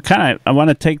 100%. I want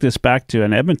to take this back to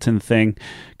an Edmonton thing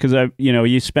because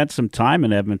you spent some time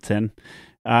in Edmonton.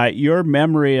 Your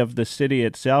memory of the city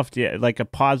itself, like a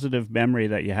positive memory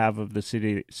that you have of the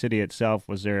city itself,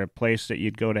 was there a place that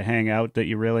you'd go to hang out that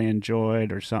you really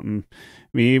enjoyed or something?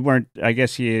 I mean, you weren't, I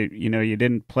guess you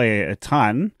didn't play a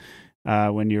ton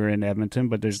when you were in Edmonton,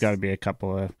 but there's got to be a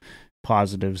couple of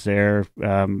positives there.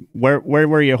 Where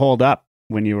were you holed up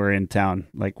when you were in town?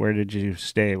 Like, where did you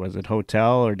stay? Was it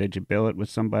hotel or did you bill it with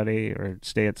somebody or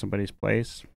stay at somebody's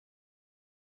place?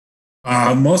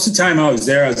 Most of the time I was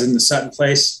there, I was in the Sutton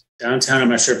Place downtown. I'm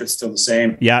not sure if it's still the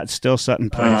same. Yeah, it's still Sutton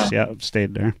Place. I've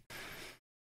stayed there.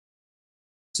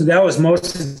 So that was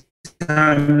most of the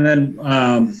time. And then,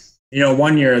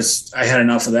 1 year I had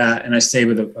enough of that and I stayed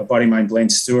with a buddy of mine, Blaine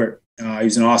Stewart. He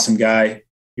was an awesome guy.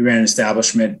 He ran an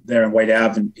establishment there in White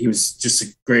Ave and he was just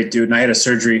a great dude. And I had a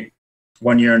surgery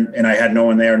 1 year and I had no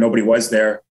one there. Nobody was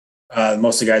there.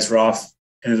 Most of the guys were off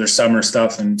into their summer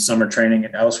stuff and summer training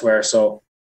and elsewhere. So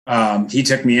he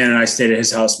took me in and I stayed at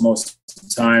his house most of the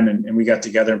time and we got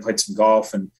together and played some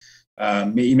golf and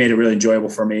he made it really enjoyable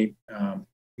for me.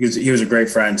 He was a great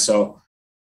friend. So,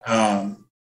 I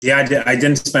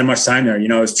didn't spend much time there.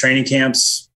 It was training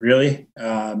camps really.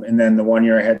 And then the 1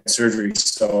 year I had surgery.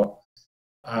 So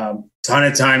ton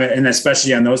of time. And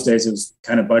especially on those days, it was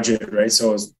kind of budget, right? So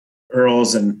it was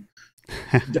Earl's and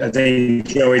I think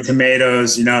Joey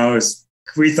Tomatoes,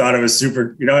 we thought it was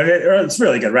super, it's a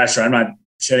really good restaurant. I'm not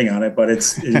shitting on it, but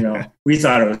it's, we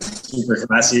thought it was super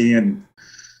classy and,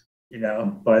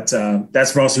 but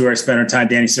that's mostly where I spent our time.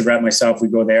 Danny Sabret, myself, we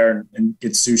go there and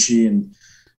get sushi. And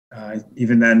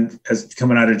even then, as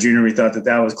coming out of junior, we thought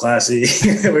that was classy.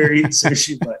 We were eating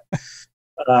sushi. But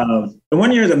the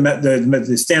 1 year,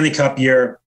 the Stanley Cup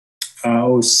year,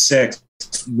 2006,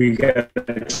 we got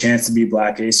a chance to be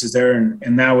Black Aces there.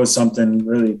 And that was something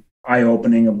really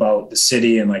eye-opening about the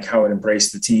city and like how it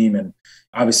embraced the team. And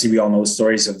obviously we all know the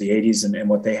stories of the 80s and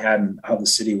what they had and how the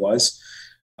city was.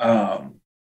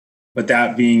 But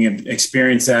that being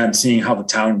experience that and seeing how the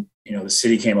town, the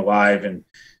city came alive and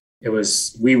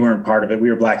we weren't part of it. We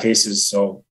were Black Aces,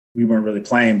 so we weren't really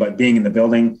playing, but being in the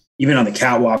building, even on the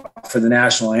catwalk for the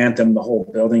national anthem, the whole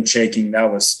building shaking,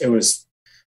 it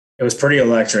was pretty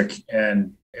electric.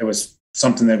 And it was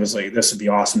something that was like, this would be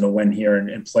awesome to win here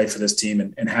and play for this team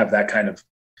and have that kind of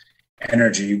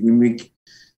energy.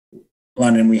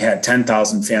 London, we had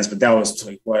 10,000 fans, but that was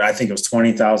like I think it was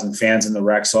 20,000 fans in the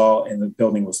Rexall and the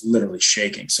building was literally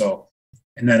shaking. So,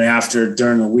 and then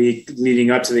during the week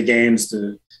leading up to the games,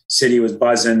 the city was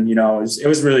buzzing, it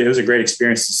was a great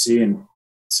experience to see. And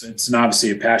it's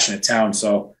obviously a passionate town.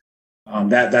 So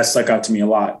that stuck out to me a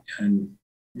lot. And,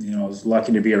 I was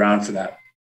lucky to be around for that.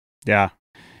 Yeah.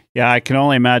 Yeah, I can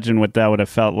only imagine what that would have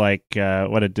felt like.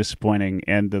 What a disappointing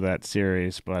end to that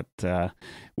series. But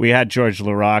we had George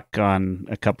Laraque on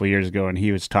a couple of years ago, and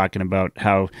he was talking about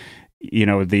how,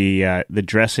 the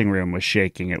dressing room was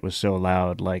shaking. It was so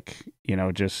loud,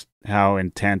 just how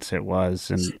intense it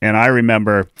was. And I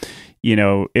remember,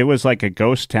 it was like a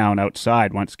ghost town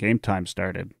outside once game time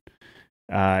started.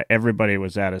 everybody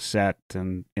was at a set,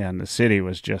 and the city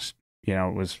was just,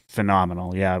 it was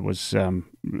phenomenal. Yeah, it was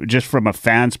just from a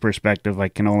fan's perspective. I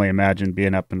can only imagine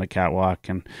being up in the catwalk.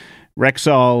 And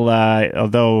Rexall,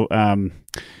 although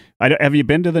have you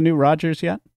been to the new Rogers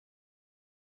yet?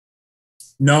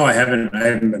 No, I haven't. I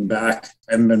haven't been back.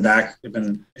 I've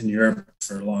been in Europe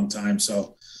for a long time,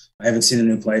 so I haven't seen a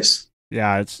new place.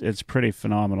 Yeah, it's pretty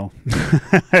phenomenal.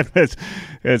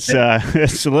 it's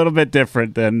a little bit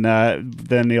different than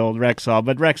the old Rexall,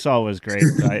 but Rexall was great.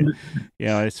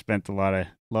 I spent a lot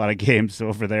of games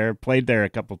over there, played there a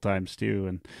couple times too,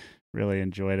 and really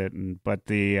enjoyed it. But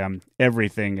the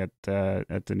everything at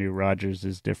the new Rogers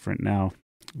is different now.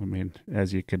 I mean,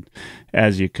 as you could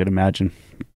imagine.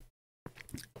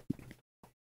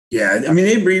 Yeah, I mean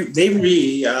they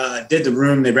did the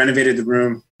room. They renovated the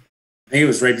room. I think it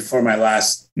was right before my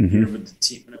last year with the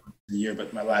team,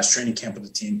 but my last training camp with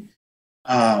the team.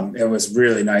 It was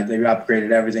really nice. They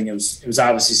upgraded everything. It was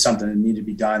obviously something that needed to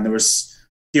be done. There was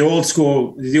the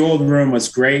old room was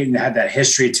great and had that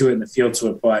history to it and the feel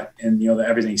to it, but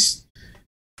everything's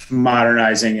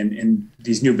modernizing and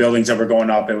these new buildings that were going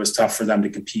up. It was tough for them to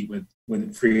compete with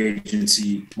the free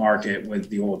agency market with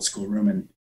the old school room and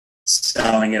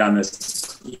selling it on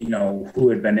this, who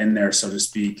had been in there, so to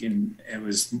speak. And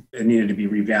it needed to be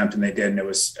revamped, and they did. And it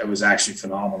was actually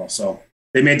phenomenal. So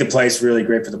they made the place really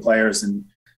great for the players. And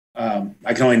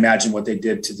I can only imagine what they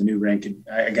did to the new rink. And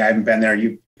I haven't been there.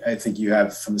 I think you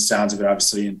have from the sounds of it,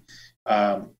 obviously. And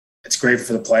it's great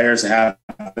for the players to have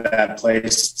that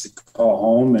place to call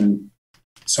home and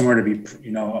somewhere to be,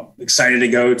 excited to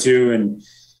go to. And,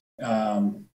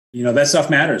 that stuff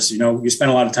matters. You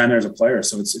spend a lot of time there as a player.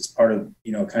 So it's part of,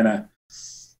 kind of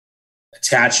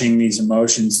attaching these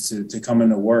emotions to come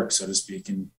into work, so to speak.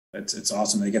 And it's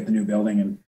awesome. They get the new building.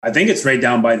 And I think it's right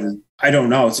down by I don't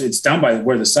know. It's down by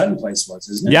where the Sutton place was,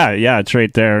 isn't it? Yeah. It's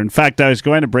right there. In fact, I was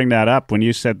going to bring that up when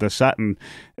you said the Sutton.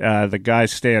 The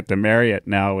guys stay at the Marriott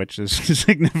now, which is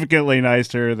significantly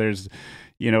nicer. There's,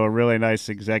 a really nice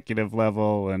executive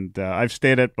level, and I've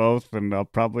stayed at both, and I'll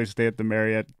probably stay at the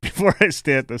Marriott before I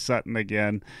stay at the Sutton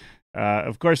again.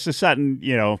 Of course, the Sutton,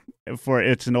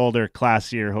 it's an older,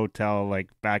 classier hotel. Like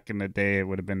back in the day, it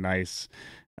would have been nice,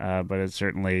 but it's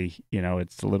certainly,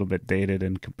 it's a little bit dated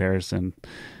in comparison.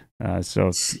 So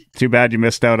too bad you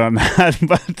missed out on that,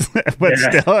 but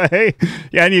still, hey,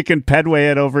 yeah, and you can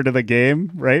pedway it over to the game,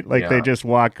 right? Like they just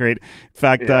walk right. In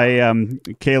fact,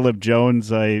 Caleb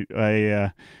Jones,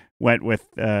 I went with,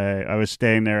 I was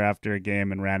staying there after a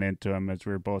game and ran into him as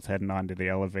we were both heading onto the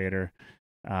elevator.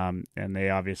 And they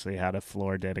obviously had a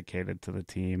floor dedicated to the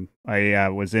team. I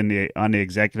was on the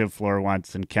executive floor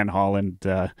once, and Ken Holland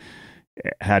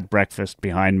had breakfast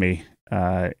behind me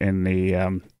in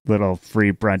the little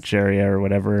free brunch area or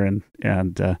whatever,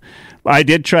 and I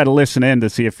did try to listen in to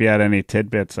see if he had any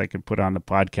tidbits I could put on the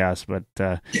podcast, but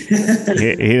he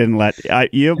didn't let.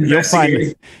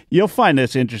 You'll find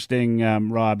this interesting,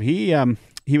 Rob.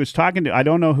 He was talking to, I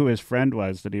don't know who his friend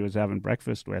was that he was having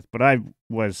breakfast with, but I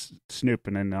was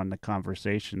snooping in on the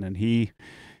conversation, and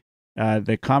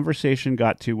the conversation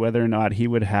got to whether or not he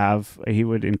would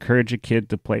encourage a kid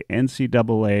to play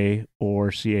NCAA or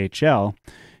CHL.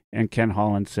 And Ken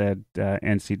Holland said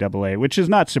NCAA, which is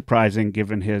not surprising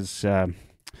given his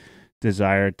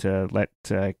desire to let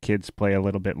kids play a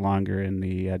little bit longer in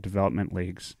the development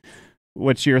leagues.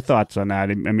 What's your thoughts on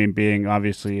that? I mean, being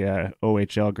obviously a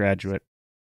OHL graduate.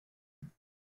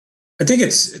 I think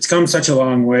it's come such a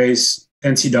long ways,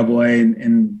 NCAA,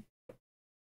 and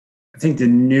I think the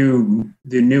new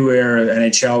era of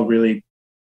NHL really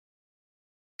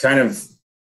kind of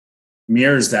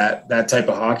mirrors that type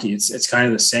of hockey. It's kind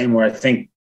of the same, where I think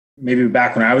maybe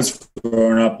back when I was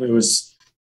growing up, it was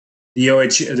the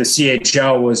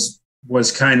CHL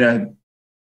was kind of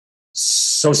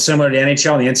so similar to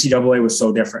NHL, and the NCAA was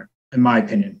so different, in my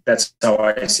opinion. That's how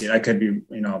I see it. I could be,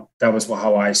 that was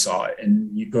how I saw it.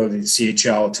 And you go to the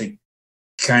CHL to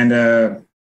kind of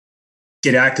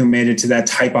get acclimated to that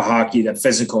type of hockey, that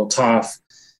physical, tough,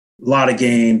 a lot of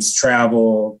games,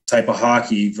 travel type of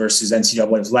hockey, versus NCAA. It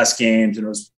was less games, and it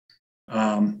was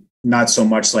not so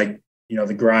much like,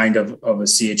 the grind of a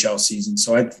CHL season.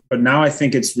 But now I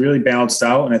think it's really balanced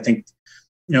out. And I think,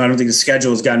 I don't think the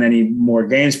schedule has gotten any more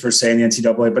games per se in the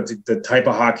NCAA, but the type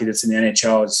of hockey that's in the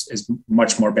NHL is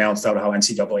much more balanced out how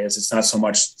NCAA is. It's not so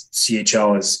much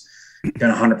CHL is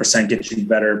going to 100% get you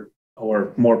better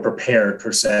or more prepared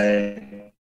per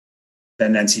se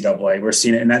than NCAA. We're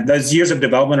seeing it. And those years of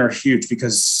development are huge,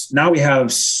 because now we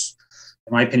have,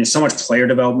 in my opinion, so much player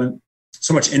development,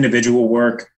 so much individual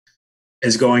work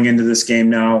is going into this game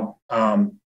now.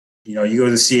 You know, you go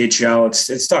to the CHL,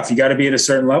 it's tough. You got to be at a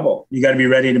certain level. You got to be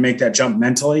ready to make that jump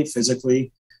mentally,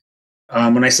 physically.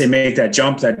 When I say make that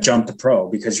jump to pro,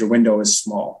 because your window is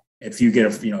small. If you get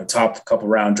a top couple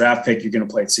round draft pick, you're going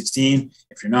to play at 16.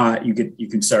 If you're not, you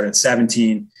can start at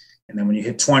 17. And then when you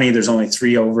hit 20, there's only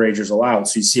 3 overagers allowed.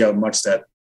 So you see how much that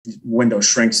window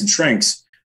shrinks and shrinks.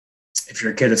 If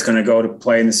you're a kid that's going to go to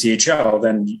play in the CHL,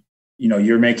 then, you know,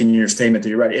 you're making your statement that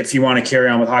you're ready. If you want to carry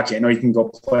on with hockey, I know you can go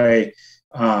play,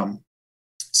 I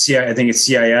think it's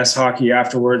CIS hockey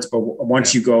afterwards, but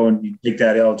once you go and you take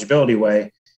that eligibility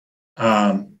away,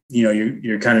 you know,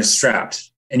 you're kind of strapped.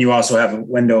 And you also have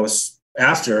windows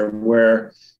after where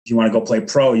if you want to go play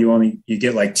pro, you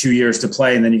get like 2 years to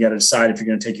play, and then you got to decide if you're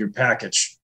going to take your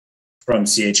package from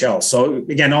CHL. So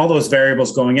again, all those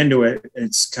variables going into it,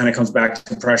 it's kind of comes back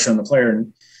to pressure on the player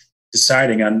and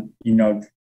deciding on, you know,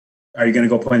 are you going to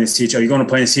go play in the CHL? Are you going to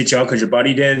play in the CHL because your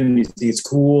buddy did and you think it's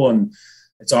cool and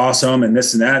it's awesome and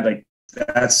this and that? Like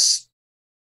that's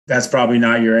probably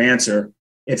not your answer.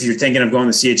 If you're thinking of going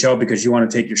to CHL because you want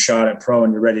to take your shot at pro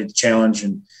and you're ready to challenge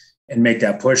and make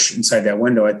that push inside that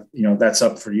window, you know, that's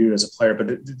up for you as a player. But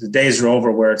the days are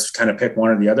over where it's kind of pick one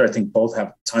or the other. I think both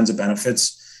have tons of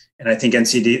benefits. And I think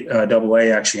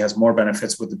NCAA actually has more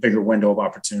benefits with the bigger window of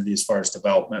opportunity as far as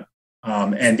development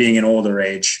and being an older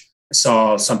age. I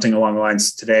saw something along the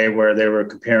lines today where they were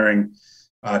comparing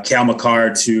Cale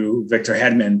Makar to Victor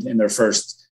Hedman in their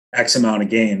first X amount of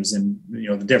games. And, you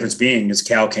know, the difference being is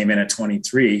Cal came in at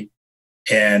 23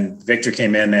 and Victor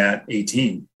came in at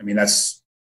 18. I mean, it's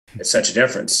such a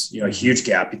difference, you know, a huge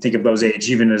gap. You think of those age,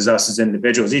 even as us as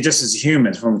individuals, just as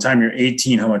humans, from the time you're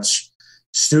 18, how much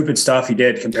stupid stuff he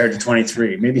did compared to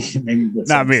 23. Maybe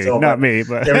not me,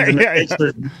 but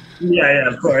yeah,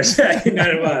 of course,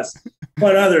 none of us,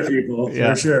 but other people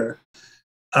for sure.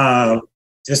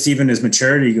 Just even as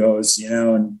maturity goes, you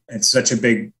know, and it's such a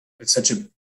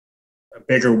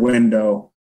bigger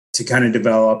window to kind of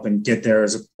develop and get there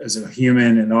as a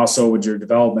human, and also with your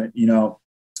development. You know,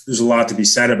 there's a lot to be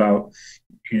said about,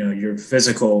 you know, your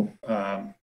physical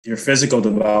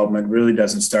development really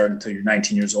doesn't start until you're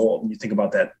 19 years old. And you think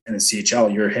about that in the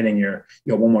CHL, you're hitting you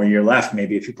got one more year left,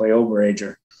 maybe, if you play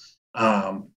overager.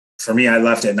 For me, I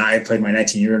left at 9, I played my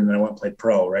 19 year and then I went and played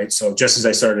pro, right? So just as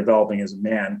I started developing as a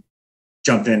man,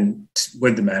 jumped in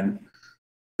with the men.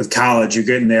 With college, you're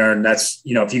getting there, and that's,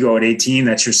 you know, if you go at 18,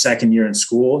 that's your second year in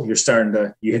school. You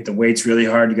hit the weights really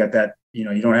hard. You got that, you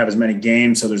know, you don't have as many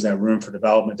games, so there's that room for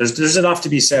development. There's enough to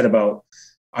be said about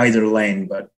either lane,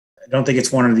 but I don't think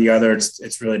it's one or the other.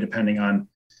 It's really depending on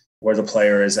where the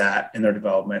player is at in their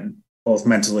development, both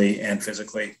mentally and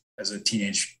physically as a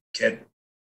teenage kid.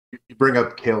 You bring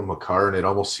up Cale Makar, and it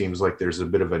almost seems like there's a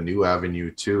bit of a new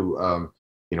avenue too.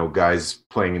 You know, guys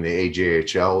playing in the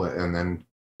AJHL and then,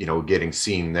 you know, getting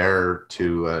seen there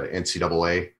to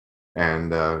NCAA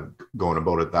and going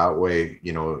about it that way.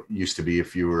 You know, used to be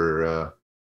if you were a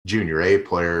junior A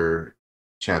player,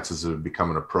 chances of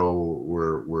becoming a pro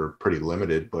were pretty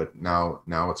limited, but now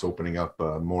it's opening up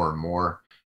more and more.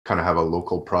 Kind of have a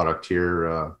local product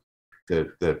here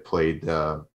that played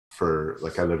for,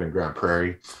 like, I live in Grand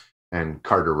Prairie, and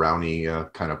Carter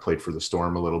Rowney kind of played for the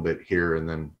Storm a little bit here, and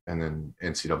then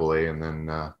NCAA, and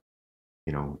then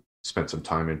you know, spent some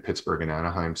time in Pittsburgh and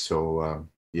Anaheim. So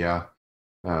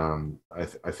I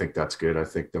think that's good. I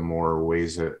think the more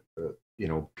ways that you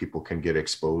know, people can get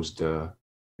exposed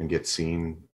and get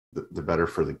seen, the better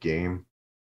for the game.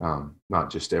 Not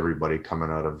just everybody coming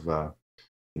out of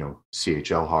you know,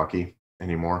 CHL hockey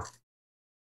anymore.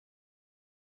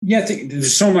 Yeah, I think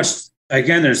there's so much.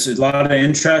 Again, there's a lot of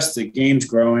interest. The game's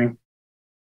growing.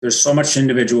 There's so much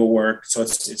individual work, so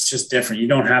it's just different. You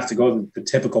don't have to go the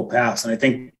typical paths. And I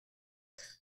think,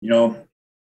 you know,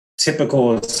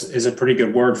 typical is a pretty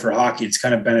good word for hockey. It's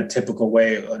kind of been a typical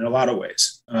way in a lot of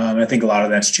ways. I think a lot of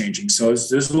that's changing. So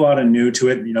there's a lot of new to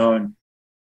it, you know, and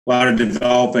a lot of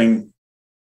developing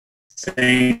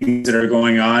things that are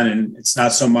going on. And it's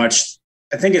not so much.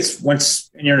 I think it's once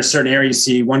you're in a certain area, you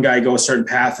see one guy go a certain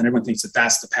path and everyone thinks that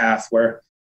that's the path, where,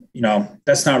 you know,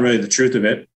 that's not really the truth of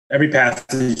it. Every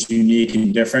path is unique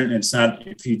and different. It's not,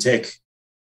 if you take,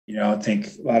 you know, I think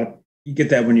you get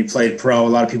that when you played pro. A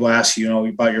lot of people ask you, you know,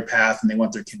 about your path and they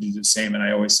want their kid to do the same. And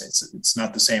I always say it's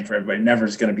not the same for everybody. Never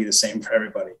is going to be the same for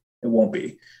everybody. It won't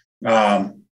be.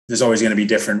 There's always going to be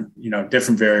different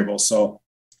variables. So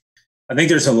I think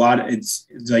there's a lot. It's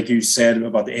like you said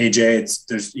about the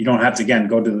AJ. You don't have to, again,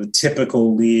 go to the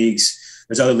typical leagues.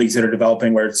 There's other leagues that are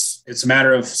developing where it's a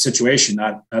matter of situation,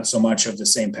 not so much of the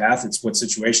same path. It's what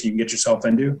situation you can get yourself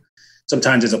into.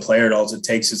 sometimes as a player, all it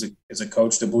takes is a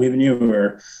coach to believe in you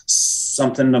or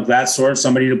something of that sort,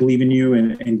 somebody to believe in you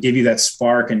and give you that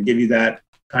spark and give you that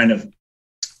kind of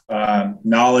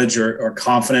knowledge or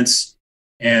confidence.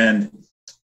 And,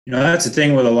 that's the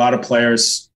thing with a lot of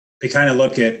players. They kind of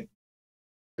look at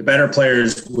the better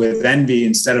players with envy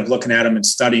instead of looking at them and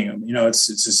studying them. It's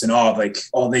just in awe of like,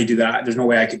 oh, they do that. There's no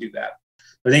way I could do that.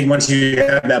 But I think once you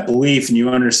have that belief and you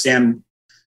understand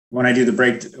when I do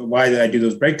why I do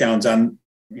those breakdowns on,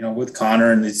 with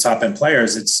Connor and the top end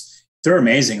players, they're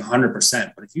amazing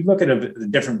 100%. But if you look at a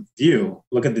different view,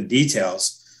 look at the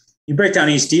details, you break down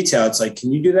each detail. It's like,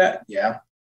 can you do that? Yeah.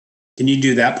 Can you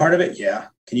do that part of it? Yeah.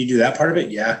 Can you do that part of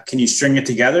it? Yeah. Can you string it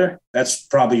together? That's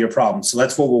probably your problem. So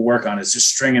that's what we'll work on, is just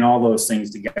stringing all those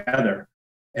things together.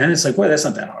 And it's like, well, that's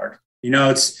not that hard.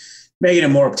 It's making it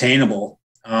more obtainable.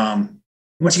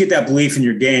 Once you get that belief in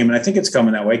your game, and I think it's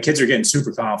coming that way, kids are getting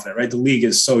super confident, right? The league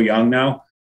is so young now.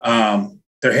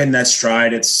 They're hitting that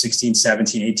stride at 16,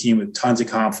 17, 18 with tons of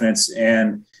confidence.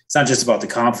 And it's not just about the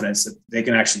confidence, that they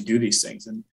can actually do these things.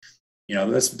 And,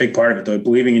 that's a big part of it, though,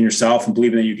 believing in yourself and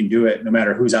believing that you can do it no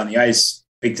matter who's on the ice.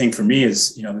 Big thing for me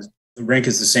is, the rink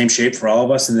is the same shape for all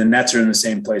of us, and the nets are in the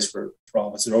same place for all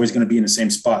of us. They're always going to be in the same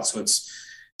spot. So it's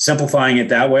simplifying it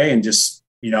that way and just,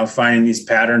 finding these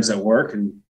patterns that work.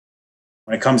 And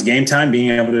when it comes game time,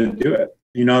 being able to do it,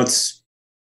 it's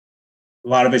a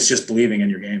lot of it's just believing in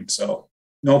your game. So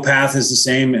no path is the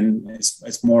same. And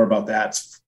it's more about that.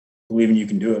 It's believing you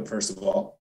can do it, first of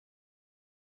all.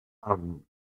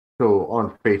 So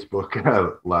on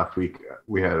Facebook last week,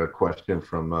 we had a question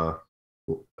from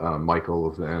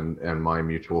Michael and my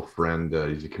mutual friend.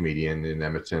 He's a comedian in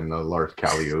Edmonton, Lars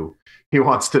Kallio. He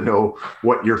wants to know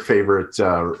what your favorite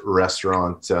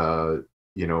restaurant,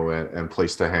 and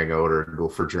place to hang out or go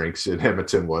for drinks in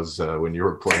Edmonton was when you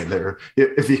were playing there,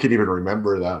 if you can even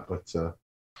remember that. But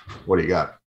what do you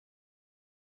got?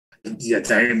 Yeah,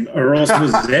 Earl's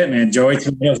was it, man. Joey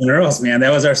Tomatoes and Earl's, man.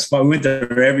 That was our spot. We went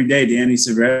there every day. Danny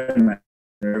Severino and I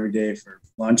there every day for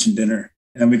lunch and dinner.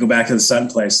 And then we go back to the Sutton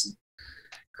place and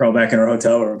crawl back in our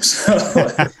hotel room. So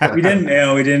we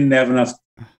didn't have enough.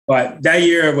 But that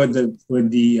year with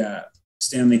the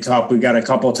Stanley Cup, we got a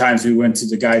couple of times we went to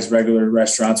the guys' regular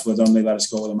restaurants with them. They let us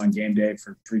go with them on game day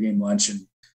for pregame lunch, and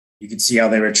you could see how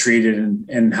they were treated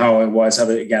and how it was, how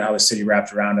the city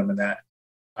wrapped around them, and that.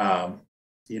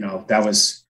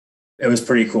 It was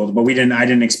pretty cool, but I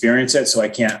didn't experience it. So I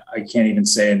can't even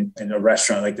say in a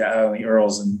restaurant like that, only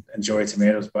Earl's and Joey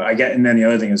Tomatoes, but and then the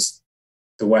other thing is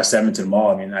the West Edmonton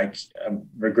Mall. I mean, I'm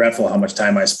regretful how much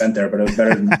time I spent there, but it was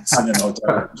better than sitting in a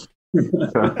hotel.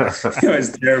 It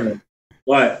was terrible,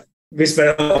 but we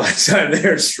spent a lot of time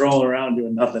there strolling around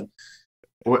doing nothing.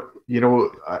 What,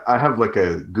 I have like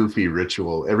a goofy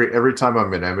ritual every time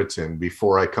I'm in Edmonton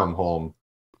before I come home.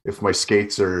 If my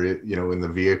skates are, in the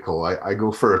vehicle, I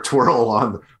go for a twirl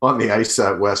on the ice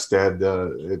at West Ed.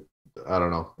 I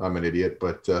don't know. I'm an idiot,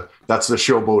 but that's the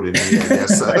showboat in me, I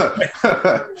guess.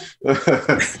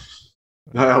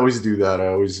 I always do that. I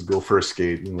always go for a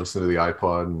skate and listen to the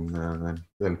iPod, and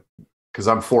then because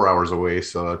I'm 4 hours away,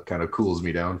 so that kind of cools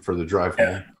me down for the drive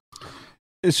home.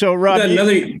 So, Rob,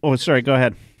 sorry, go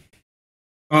ahead.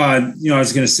 I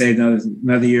was going to say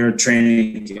another year of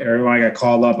training. When I got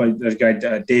called up, the guy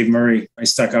Dave Murray, I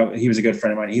stuck out. He was a good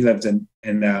friend of mine. He lived in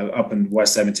up in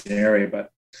West Edmonton area, but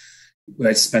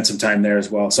I spent some time there as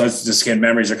well. So it's just getting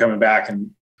memories are coming back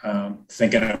and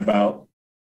thinking about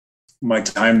my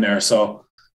time there. So,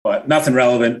 but nothing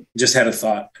relevant. Just had a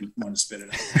thought and want to spit it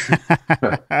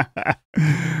out.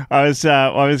 I was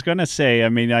going to say. I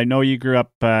mean, I know you grew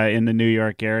up in the New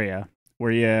York area.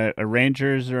 Were you a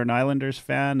Rangers or an Islanders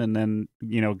fan? And then,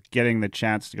 getting the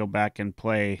chance to go back and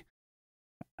play,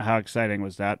 how exciting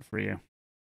was that for you?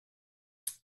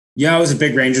 Yeah, I was a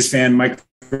big Rangers fan. Mike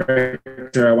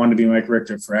Richter, I wanted to be Mike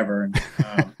Richter forever. And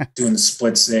doing the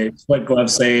split glove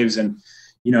saves. And,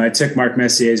 I took Mark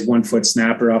Messier's 1 foot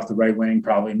snapper off the right wing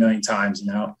probably a million times,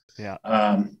 yeah.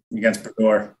 Against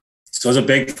Brodeur. So I was a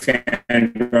big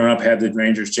fan growing up, had the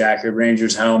Rangers jacket,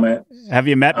 Rangers helmet. Have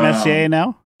you met Messier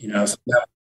now?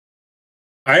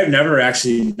 I've never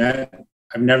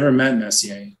met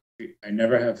Messier. I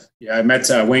never have. Yeah, I met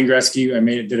Wayne Gretzky. I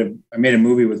made a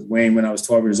movie with Wayne when I was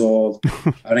 12 years old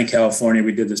out in California.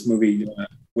 We did this movie,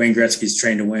 Wayne Gretzky's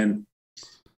Train to Win.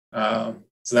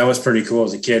 So that was pretty cool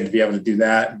as a kid to be able to do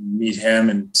that and meet him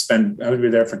and I would be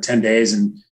there for 10 days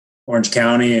in Orange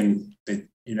County. And,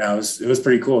 it was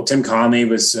pretty cool. Tim Conley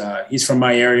he's from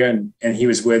my area and he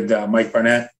was with Mike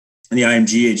Barnett and the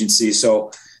IMG agency.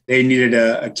 So they needed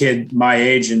a kid my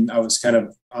age, and I was kind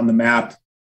of on the map.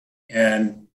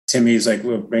 And Timmy's like,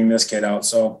 we'll bring this kid out.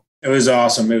 So It was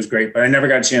awesome. It was great, but I never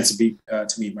got a chance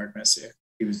to meet Mark Messier.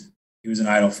 He was an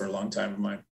idol for a long time of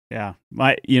mine. Yeah.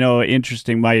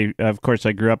 Interesting. Of course,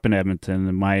 I grew up in Edmonton,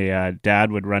 and my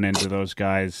dad would run into those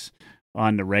guys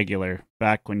on the regular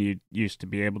back when you used to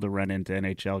be able to run into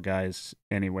NHL guys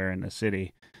anywhere in the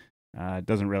city. It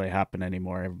doesn't really happen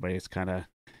anymore. Everybody's kind of,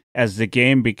 as the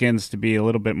game begins to be a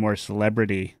little bit more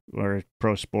celebrity or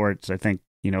pro sports, I think,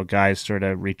 guys sort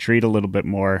of retreat a little bit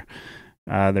more.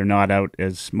 They're not out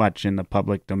as much in the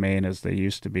public domain as they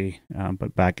used to be.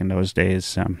 But back in those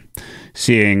days,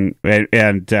 seeing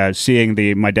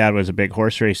my dad was a big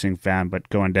horse racing fan, but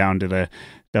going down to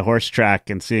the horse track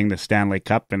and seeing the Stanley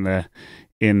Cup in the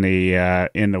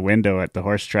window at the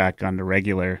horse track on the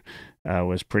regular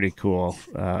was pretty cool,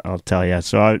 I'll tell you.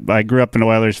 So I grew up an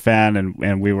Oilers fan,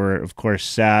 and we were, of course,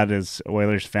 sad as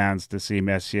Oilers fans to see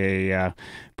Messier.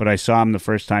 But I saw him the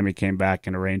first time he came back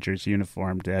in a Rangers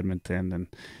uniform to Edmonton, and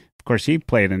of course he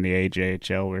played in the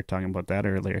AJHL. We were talking about that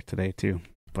earlier today too.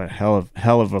 But hell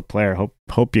of a player.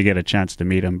 Hope you get a chance to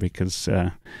meet him because,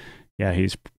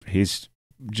 he's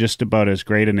just about as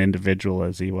great an individual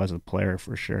as he was a player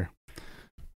for sure.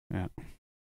 Yeah.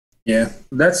 Yeah,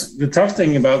 that's the tough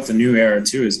thing about the new era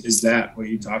too. Is that what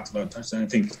you talked about? And I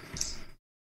think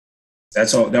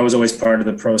that was always part of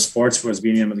the pro sports, was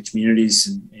being in with the communities,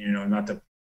 and not to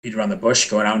beat around the bush,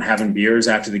 going out and having beers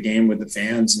after the game with the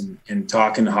fans and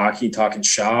talking hockey, talking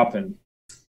shop, and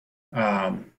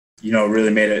really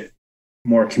made it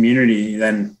more community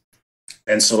than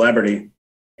celebrity.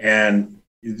 And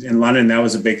in London, that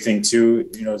was a big thing too.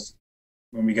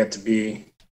 When we got to be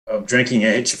of drinking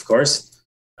age, of course.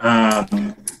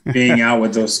 Being out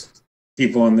with those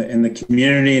people in the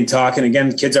community and talking,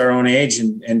 again, kids our own age,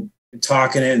 and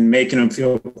talking it and making them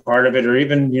feel part of it. Or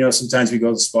even, sometimes we go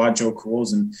to the spot, Joe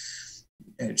Cools, and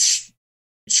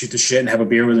shoot the shit and have a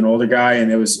beer with an older guy.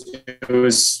 And it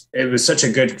was such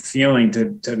a good feeling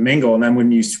to mingle. And then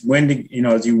when you win,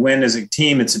 as you win as a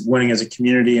team, it's winning as a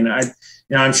community. And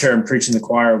I'm sure I'm preaching the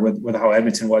choir with how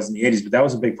Edmonton was in the 80s, but that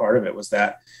was a big part of it, was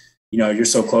that you're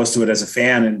so close to it as a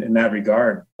fan in that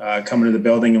regard, coming to the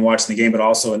building and watching the game, but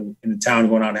also in the town,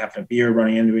 going out and having a beer,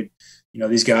 running into it,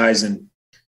 these guys, and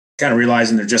kind of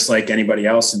realizing they're just like anybody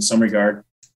else in some regard.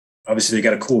 Obviously they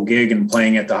got a cool gig and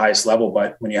playing at the highest level,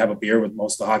 but when you have a beer with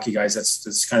most of the hockey guys,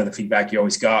 that's kind of the feedback you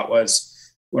always got,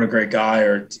 was what a great guy,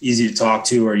 or easy to talk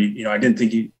to, or, I didn't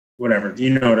think you, whatever, you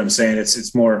know what I'm saying?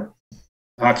 It's more,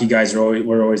 hockey guys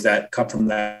we're always that cut from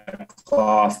that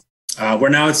cloth.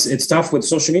 Where now it's tough with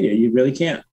social media. You really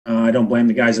can't. I don't blame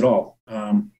the guys at all.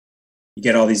 You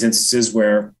get all these instances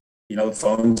where, the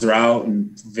phones are out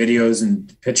and videos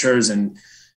and pictures and,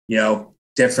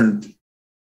 different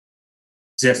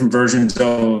versions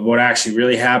of what actually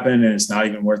really happened. And it's not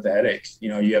even worth the headache.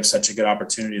 You have such a good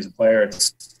opportunity as a player.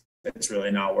 It's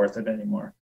really not worth it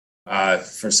anymore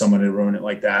for someone to ruin it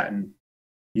like that. And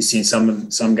you've seen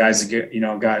some guys that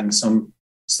get, gotten some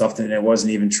stuff that it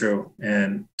wasn't even true,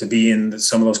 and to be in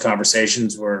some of those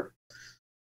conversations were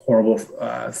horrible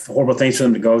things for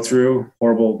them to go through,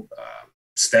 horrible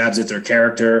stabs at their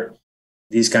character.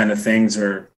 These kind of things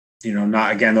are,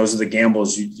 not, again, those are the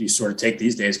gambles you sort of take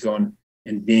these days, going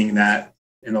and being that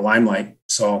in the limelight.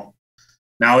 So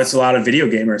now it's a lot of video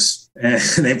gamers, and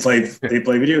they play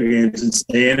video games and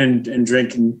stay in and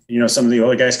drink, and some of the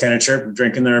older guys kind of chirp,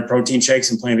 drinking their protein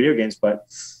shakes and playing video games. But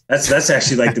that's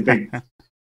actually like the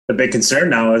big concern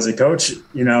now as a coach.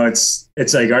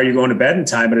 It's like, are you going to bed in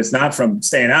time? But it's not from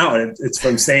staying out. It's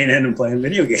from staying in and playing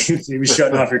video games. You're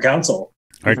shutting off your console.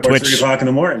 Our Twitch 3 o'clock in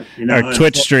the morning. Our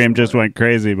Twitch stream just went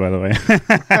crazy, by the way.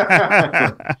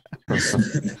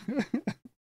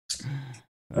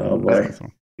 Oh boy.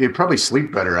 You'd probably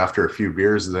sleep better after a few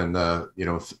beers than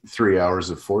 3 hours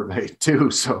of Fortnite too.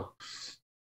 So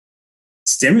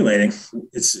stimulating.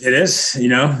 It is.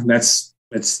 That's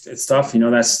it's tough.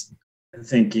 That's, I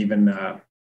think, even that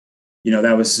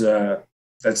was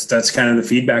that's kind of the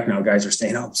feedback now. Guys are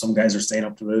staying up. Some guys are staying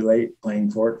up to really late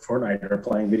playing Fortnite or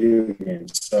playing video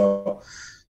games. So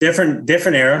different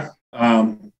era.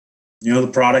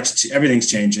 The products, everything's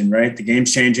changing, right? The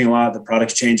game's changing a lot. The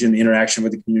product's changing. The interaction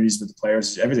with the communities, with the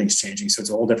players, everything's changing. So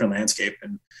it's a whole different landscape,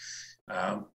 and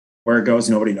where it goes,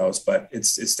 nobody knows. But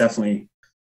it's definitely,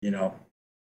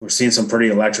 we're seeing some pretty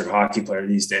electric hockey player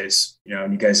these days,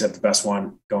 and you guys have the best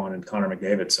one going in Connor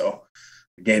McDavid. So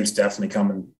the game's definitely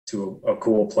coming to a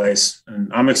cool place,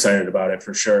 and I'm excited about it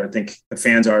for sure. I think the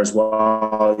fans are as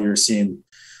well. You're seeing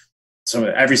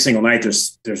every single night.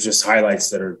 There's just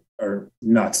highlights that are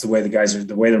nuts. The way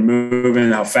the way they're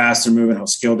moving, how fast they're moving, how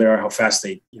skilled they are, how fast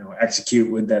they, execute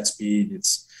with that speed.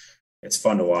 It's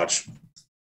fun to watch.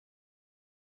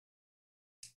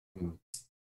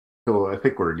 So I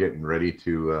think we're getting ready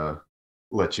to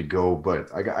let you go, but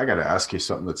I got to ask you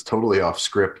something that's totally off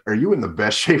script. Are you in the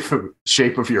best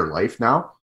shape of your life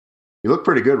now? You look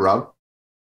pretty good, Rob.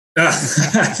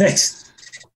 Thanks.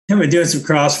 I've been doing some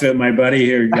CrossFit. My buddy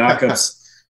here, Jakobs,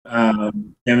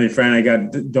 family friend, I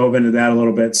got dove into that a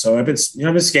little bit. So I've been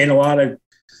skating a lot.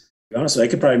 Honestly, I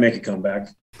could probably make a comeback.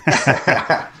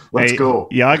 Let's go.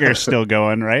 Yager's still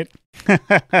going, right? People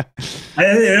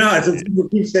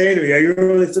keep saying to me,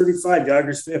 "You're only 35.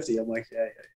 Yager's 50." I'm like,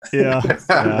 yeah.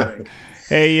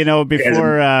 Hey,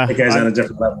 before the guy's on a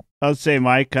different level. I'll say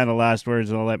my kind of last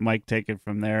words, and I'll let Mike take it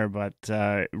from there. But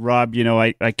Rob,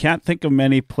 I can't think of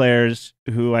many players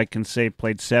who I can say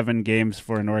played 7 games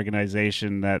for an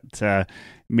organization that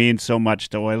means so much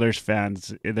to Oilers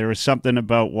fans. There was something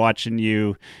about watching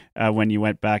you when you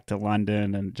went back to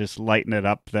London and just lighting it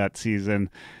up that season,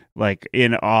 like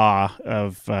in awe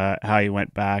of how you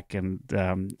went back, and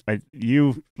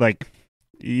you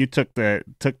took the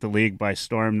league by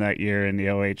storm that year in the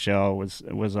OHL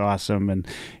was awesome,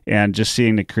 and just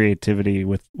seeing the creativity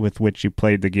with which you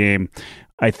played the game.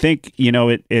 I think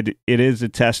it is a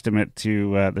testament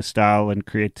to the style and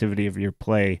creativity of your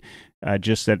play.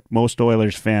 Just that most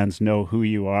Oilers fans know who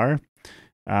you are.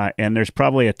 And there's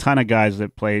probably a ton of guys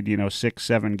that played,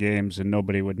 6-7 games and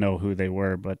nobody would know who they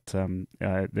were. But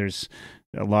there's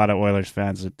a lot of Oilers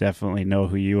fans that definitely know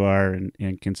who you are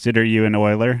and consider you an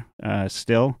Oiler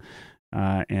still.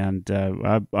 And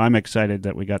I'm excited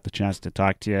that we got the chance to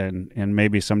talk to you. And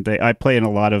maybe someday I play in a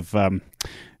lot of the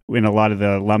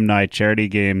alumni charity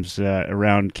games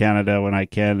around Canada when I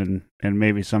can, and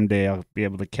maybe someday I'll be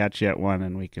able to catch you at one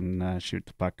and we can shoot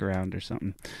the puck around or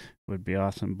something. Would be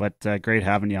awesome. But great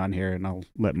having you on here, and I'll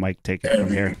let Mike take it from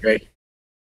here. Great.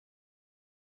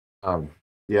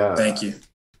 Yeah. Thank you.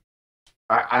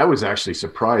 I was actually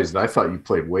surprised. I thought you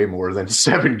played way more than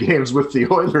 7 games with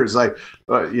the Oilers. Kind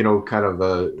of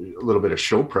a little bit of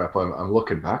show prep. I'm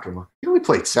looking back. I'm like, you only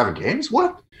played 7 games?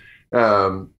 What?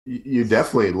 You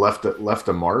definitely left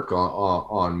a mark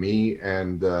on me,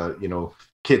 and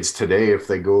kids today, if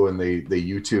they go and they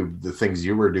YouTube the things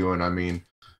you were doing. I mean,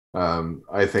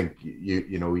 I think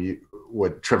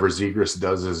what Trevor Zegras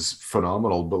does is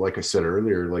phenomenal. But like I said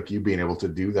earlier, like you being able to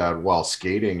do that while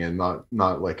skating and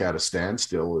not like at a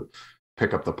standstill,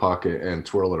 pick up the puck and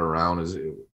twirl it around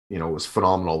was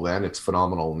phenomenal then. It's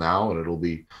phenomenal now, and it'll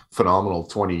be phenomenal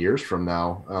 20 years from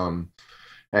now.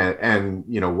 And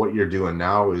what you're doing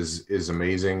now is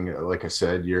amazing. Like I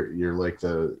said, you're like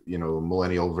the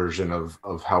millennial version of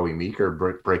Howie Meeker,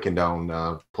 breaking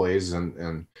down plays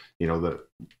and the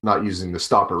not using the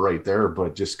stopper right there,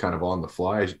 but just kind of on the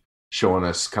fly, showing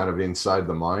us kind of inside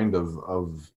the mind of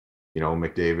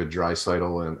McDavid,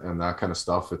 Draisaitl, and that kind of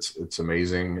stuff. It's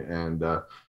amazing, and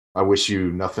I wish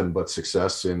you nothing but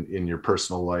success in your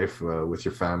personal life with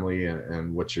your family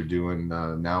and what you're doing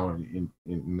now in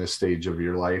this stage of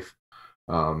your life.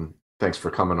 Thanks for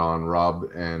coming on,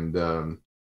 Rob. And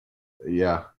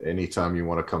anytime you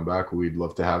want to come back, we'd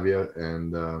love to have you.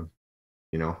 And,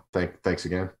 thanks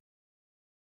again.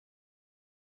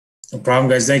 No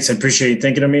problem, guys. Thanks. I appreciate you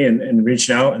thinking of me and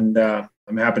reaching out. And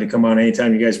I'm happy to come on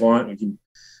anytime you guys want. If you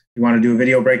want to do a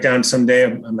video breakdown someday,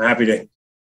 I'm happy to.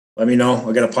 Let me know.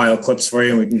 I'll get a pile of clips for you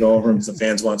and we can go over them if the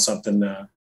fans want something,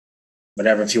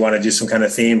 whatever. If you want to do some kind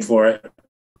of theme for it,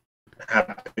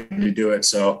 happy to do it.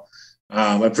 So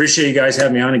I appreciate you guys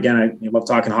having me on again. I love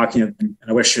talking hockey, and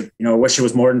I wish it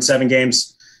was more than 7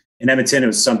 games in Edmonton. It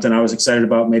was something I was excited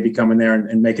about, maybe coming there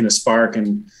and making a spark.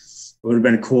 And it would have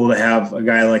been cool to have a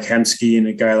guy like Hemsky and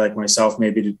a guy like myself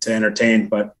maybe to entertain.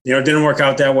 But, it didn't work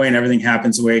out that way, and everything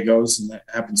happens the way it goes, and that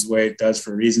happens the way it does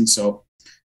for a reason. So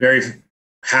very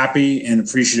happy and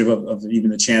appreciative of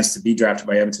even the chance to be drafted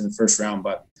by Edmonton in the first round.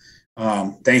 But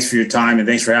thanks for your time, and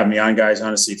thanks for having me on, guys.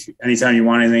 Honestly, anytime you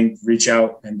want anything, reach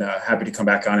out, and happy to come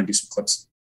back on and do some clips.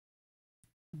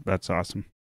 That's awesome.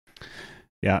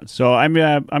 Yeah. So I'm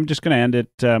just going to end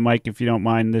it, Mike, if you don't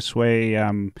mind, this way.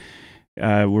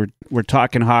 We're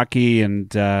talking hockey,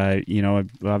 and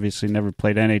I've obviously never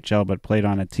played NHL, but played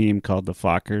on a team called the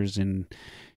Fockers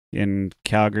in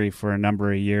Calgary for a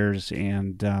number of years,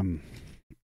 and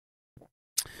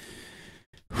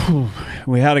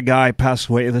we had a guy pass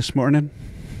away this morning.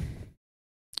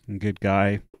 A good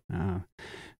guy.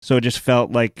 So it just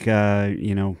felt like, it's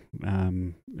a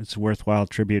worthwhile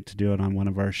tribute to do it on one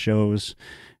of our shows.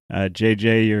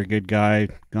 JJ, you're a good guy.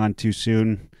 Gone too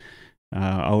soon.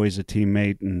 Always a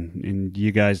teammate. And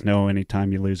you guys know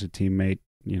anytime you lose a teammate,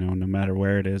 no matter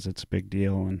where it is, it's a big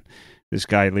deal. And this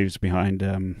guy leaves behind,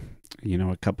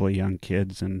 a couple of young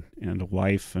kids and a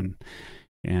wife and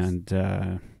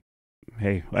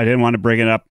hey, I didn't want to bring it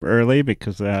up early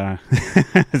because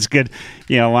it's good.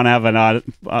 I want to have an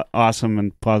awesome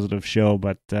and positive show,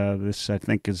 but this I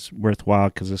think is worthwhile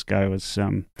because this guy was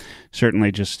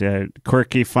certainly just a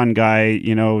quirky, fun guy.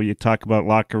 You talk about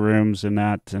locker rooms and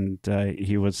that, and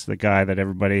he was the guy that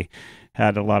everybody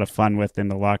had a lot of fun with in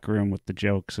the locker room with the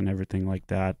jokes and everything like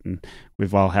that. And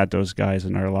we've all had those guys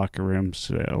in our locker rooms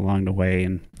along the way.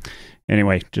 And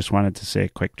anyway, just wanted to say a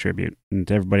quick tribute. And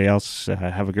to everybody else,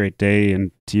 have a great day.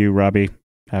 And to you, Robbie,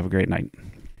 have a great night.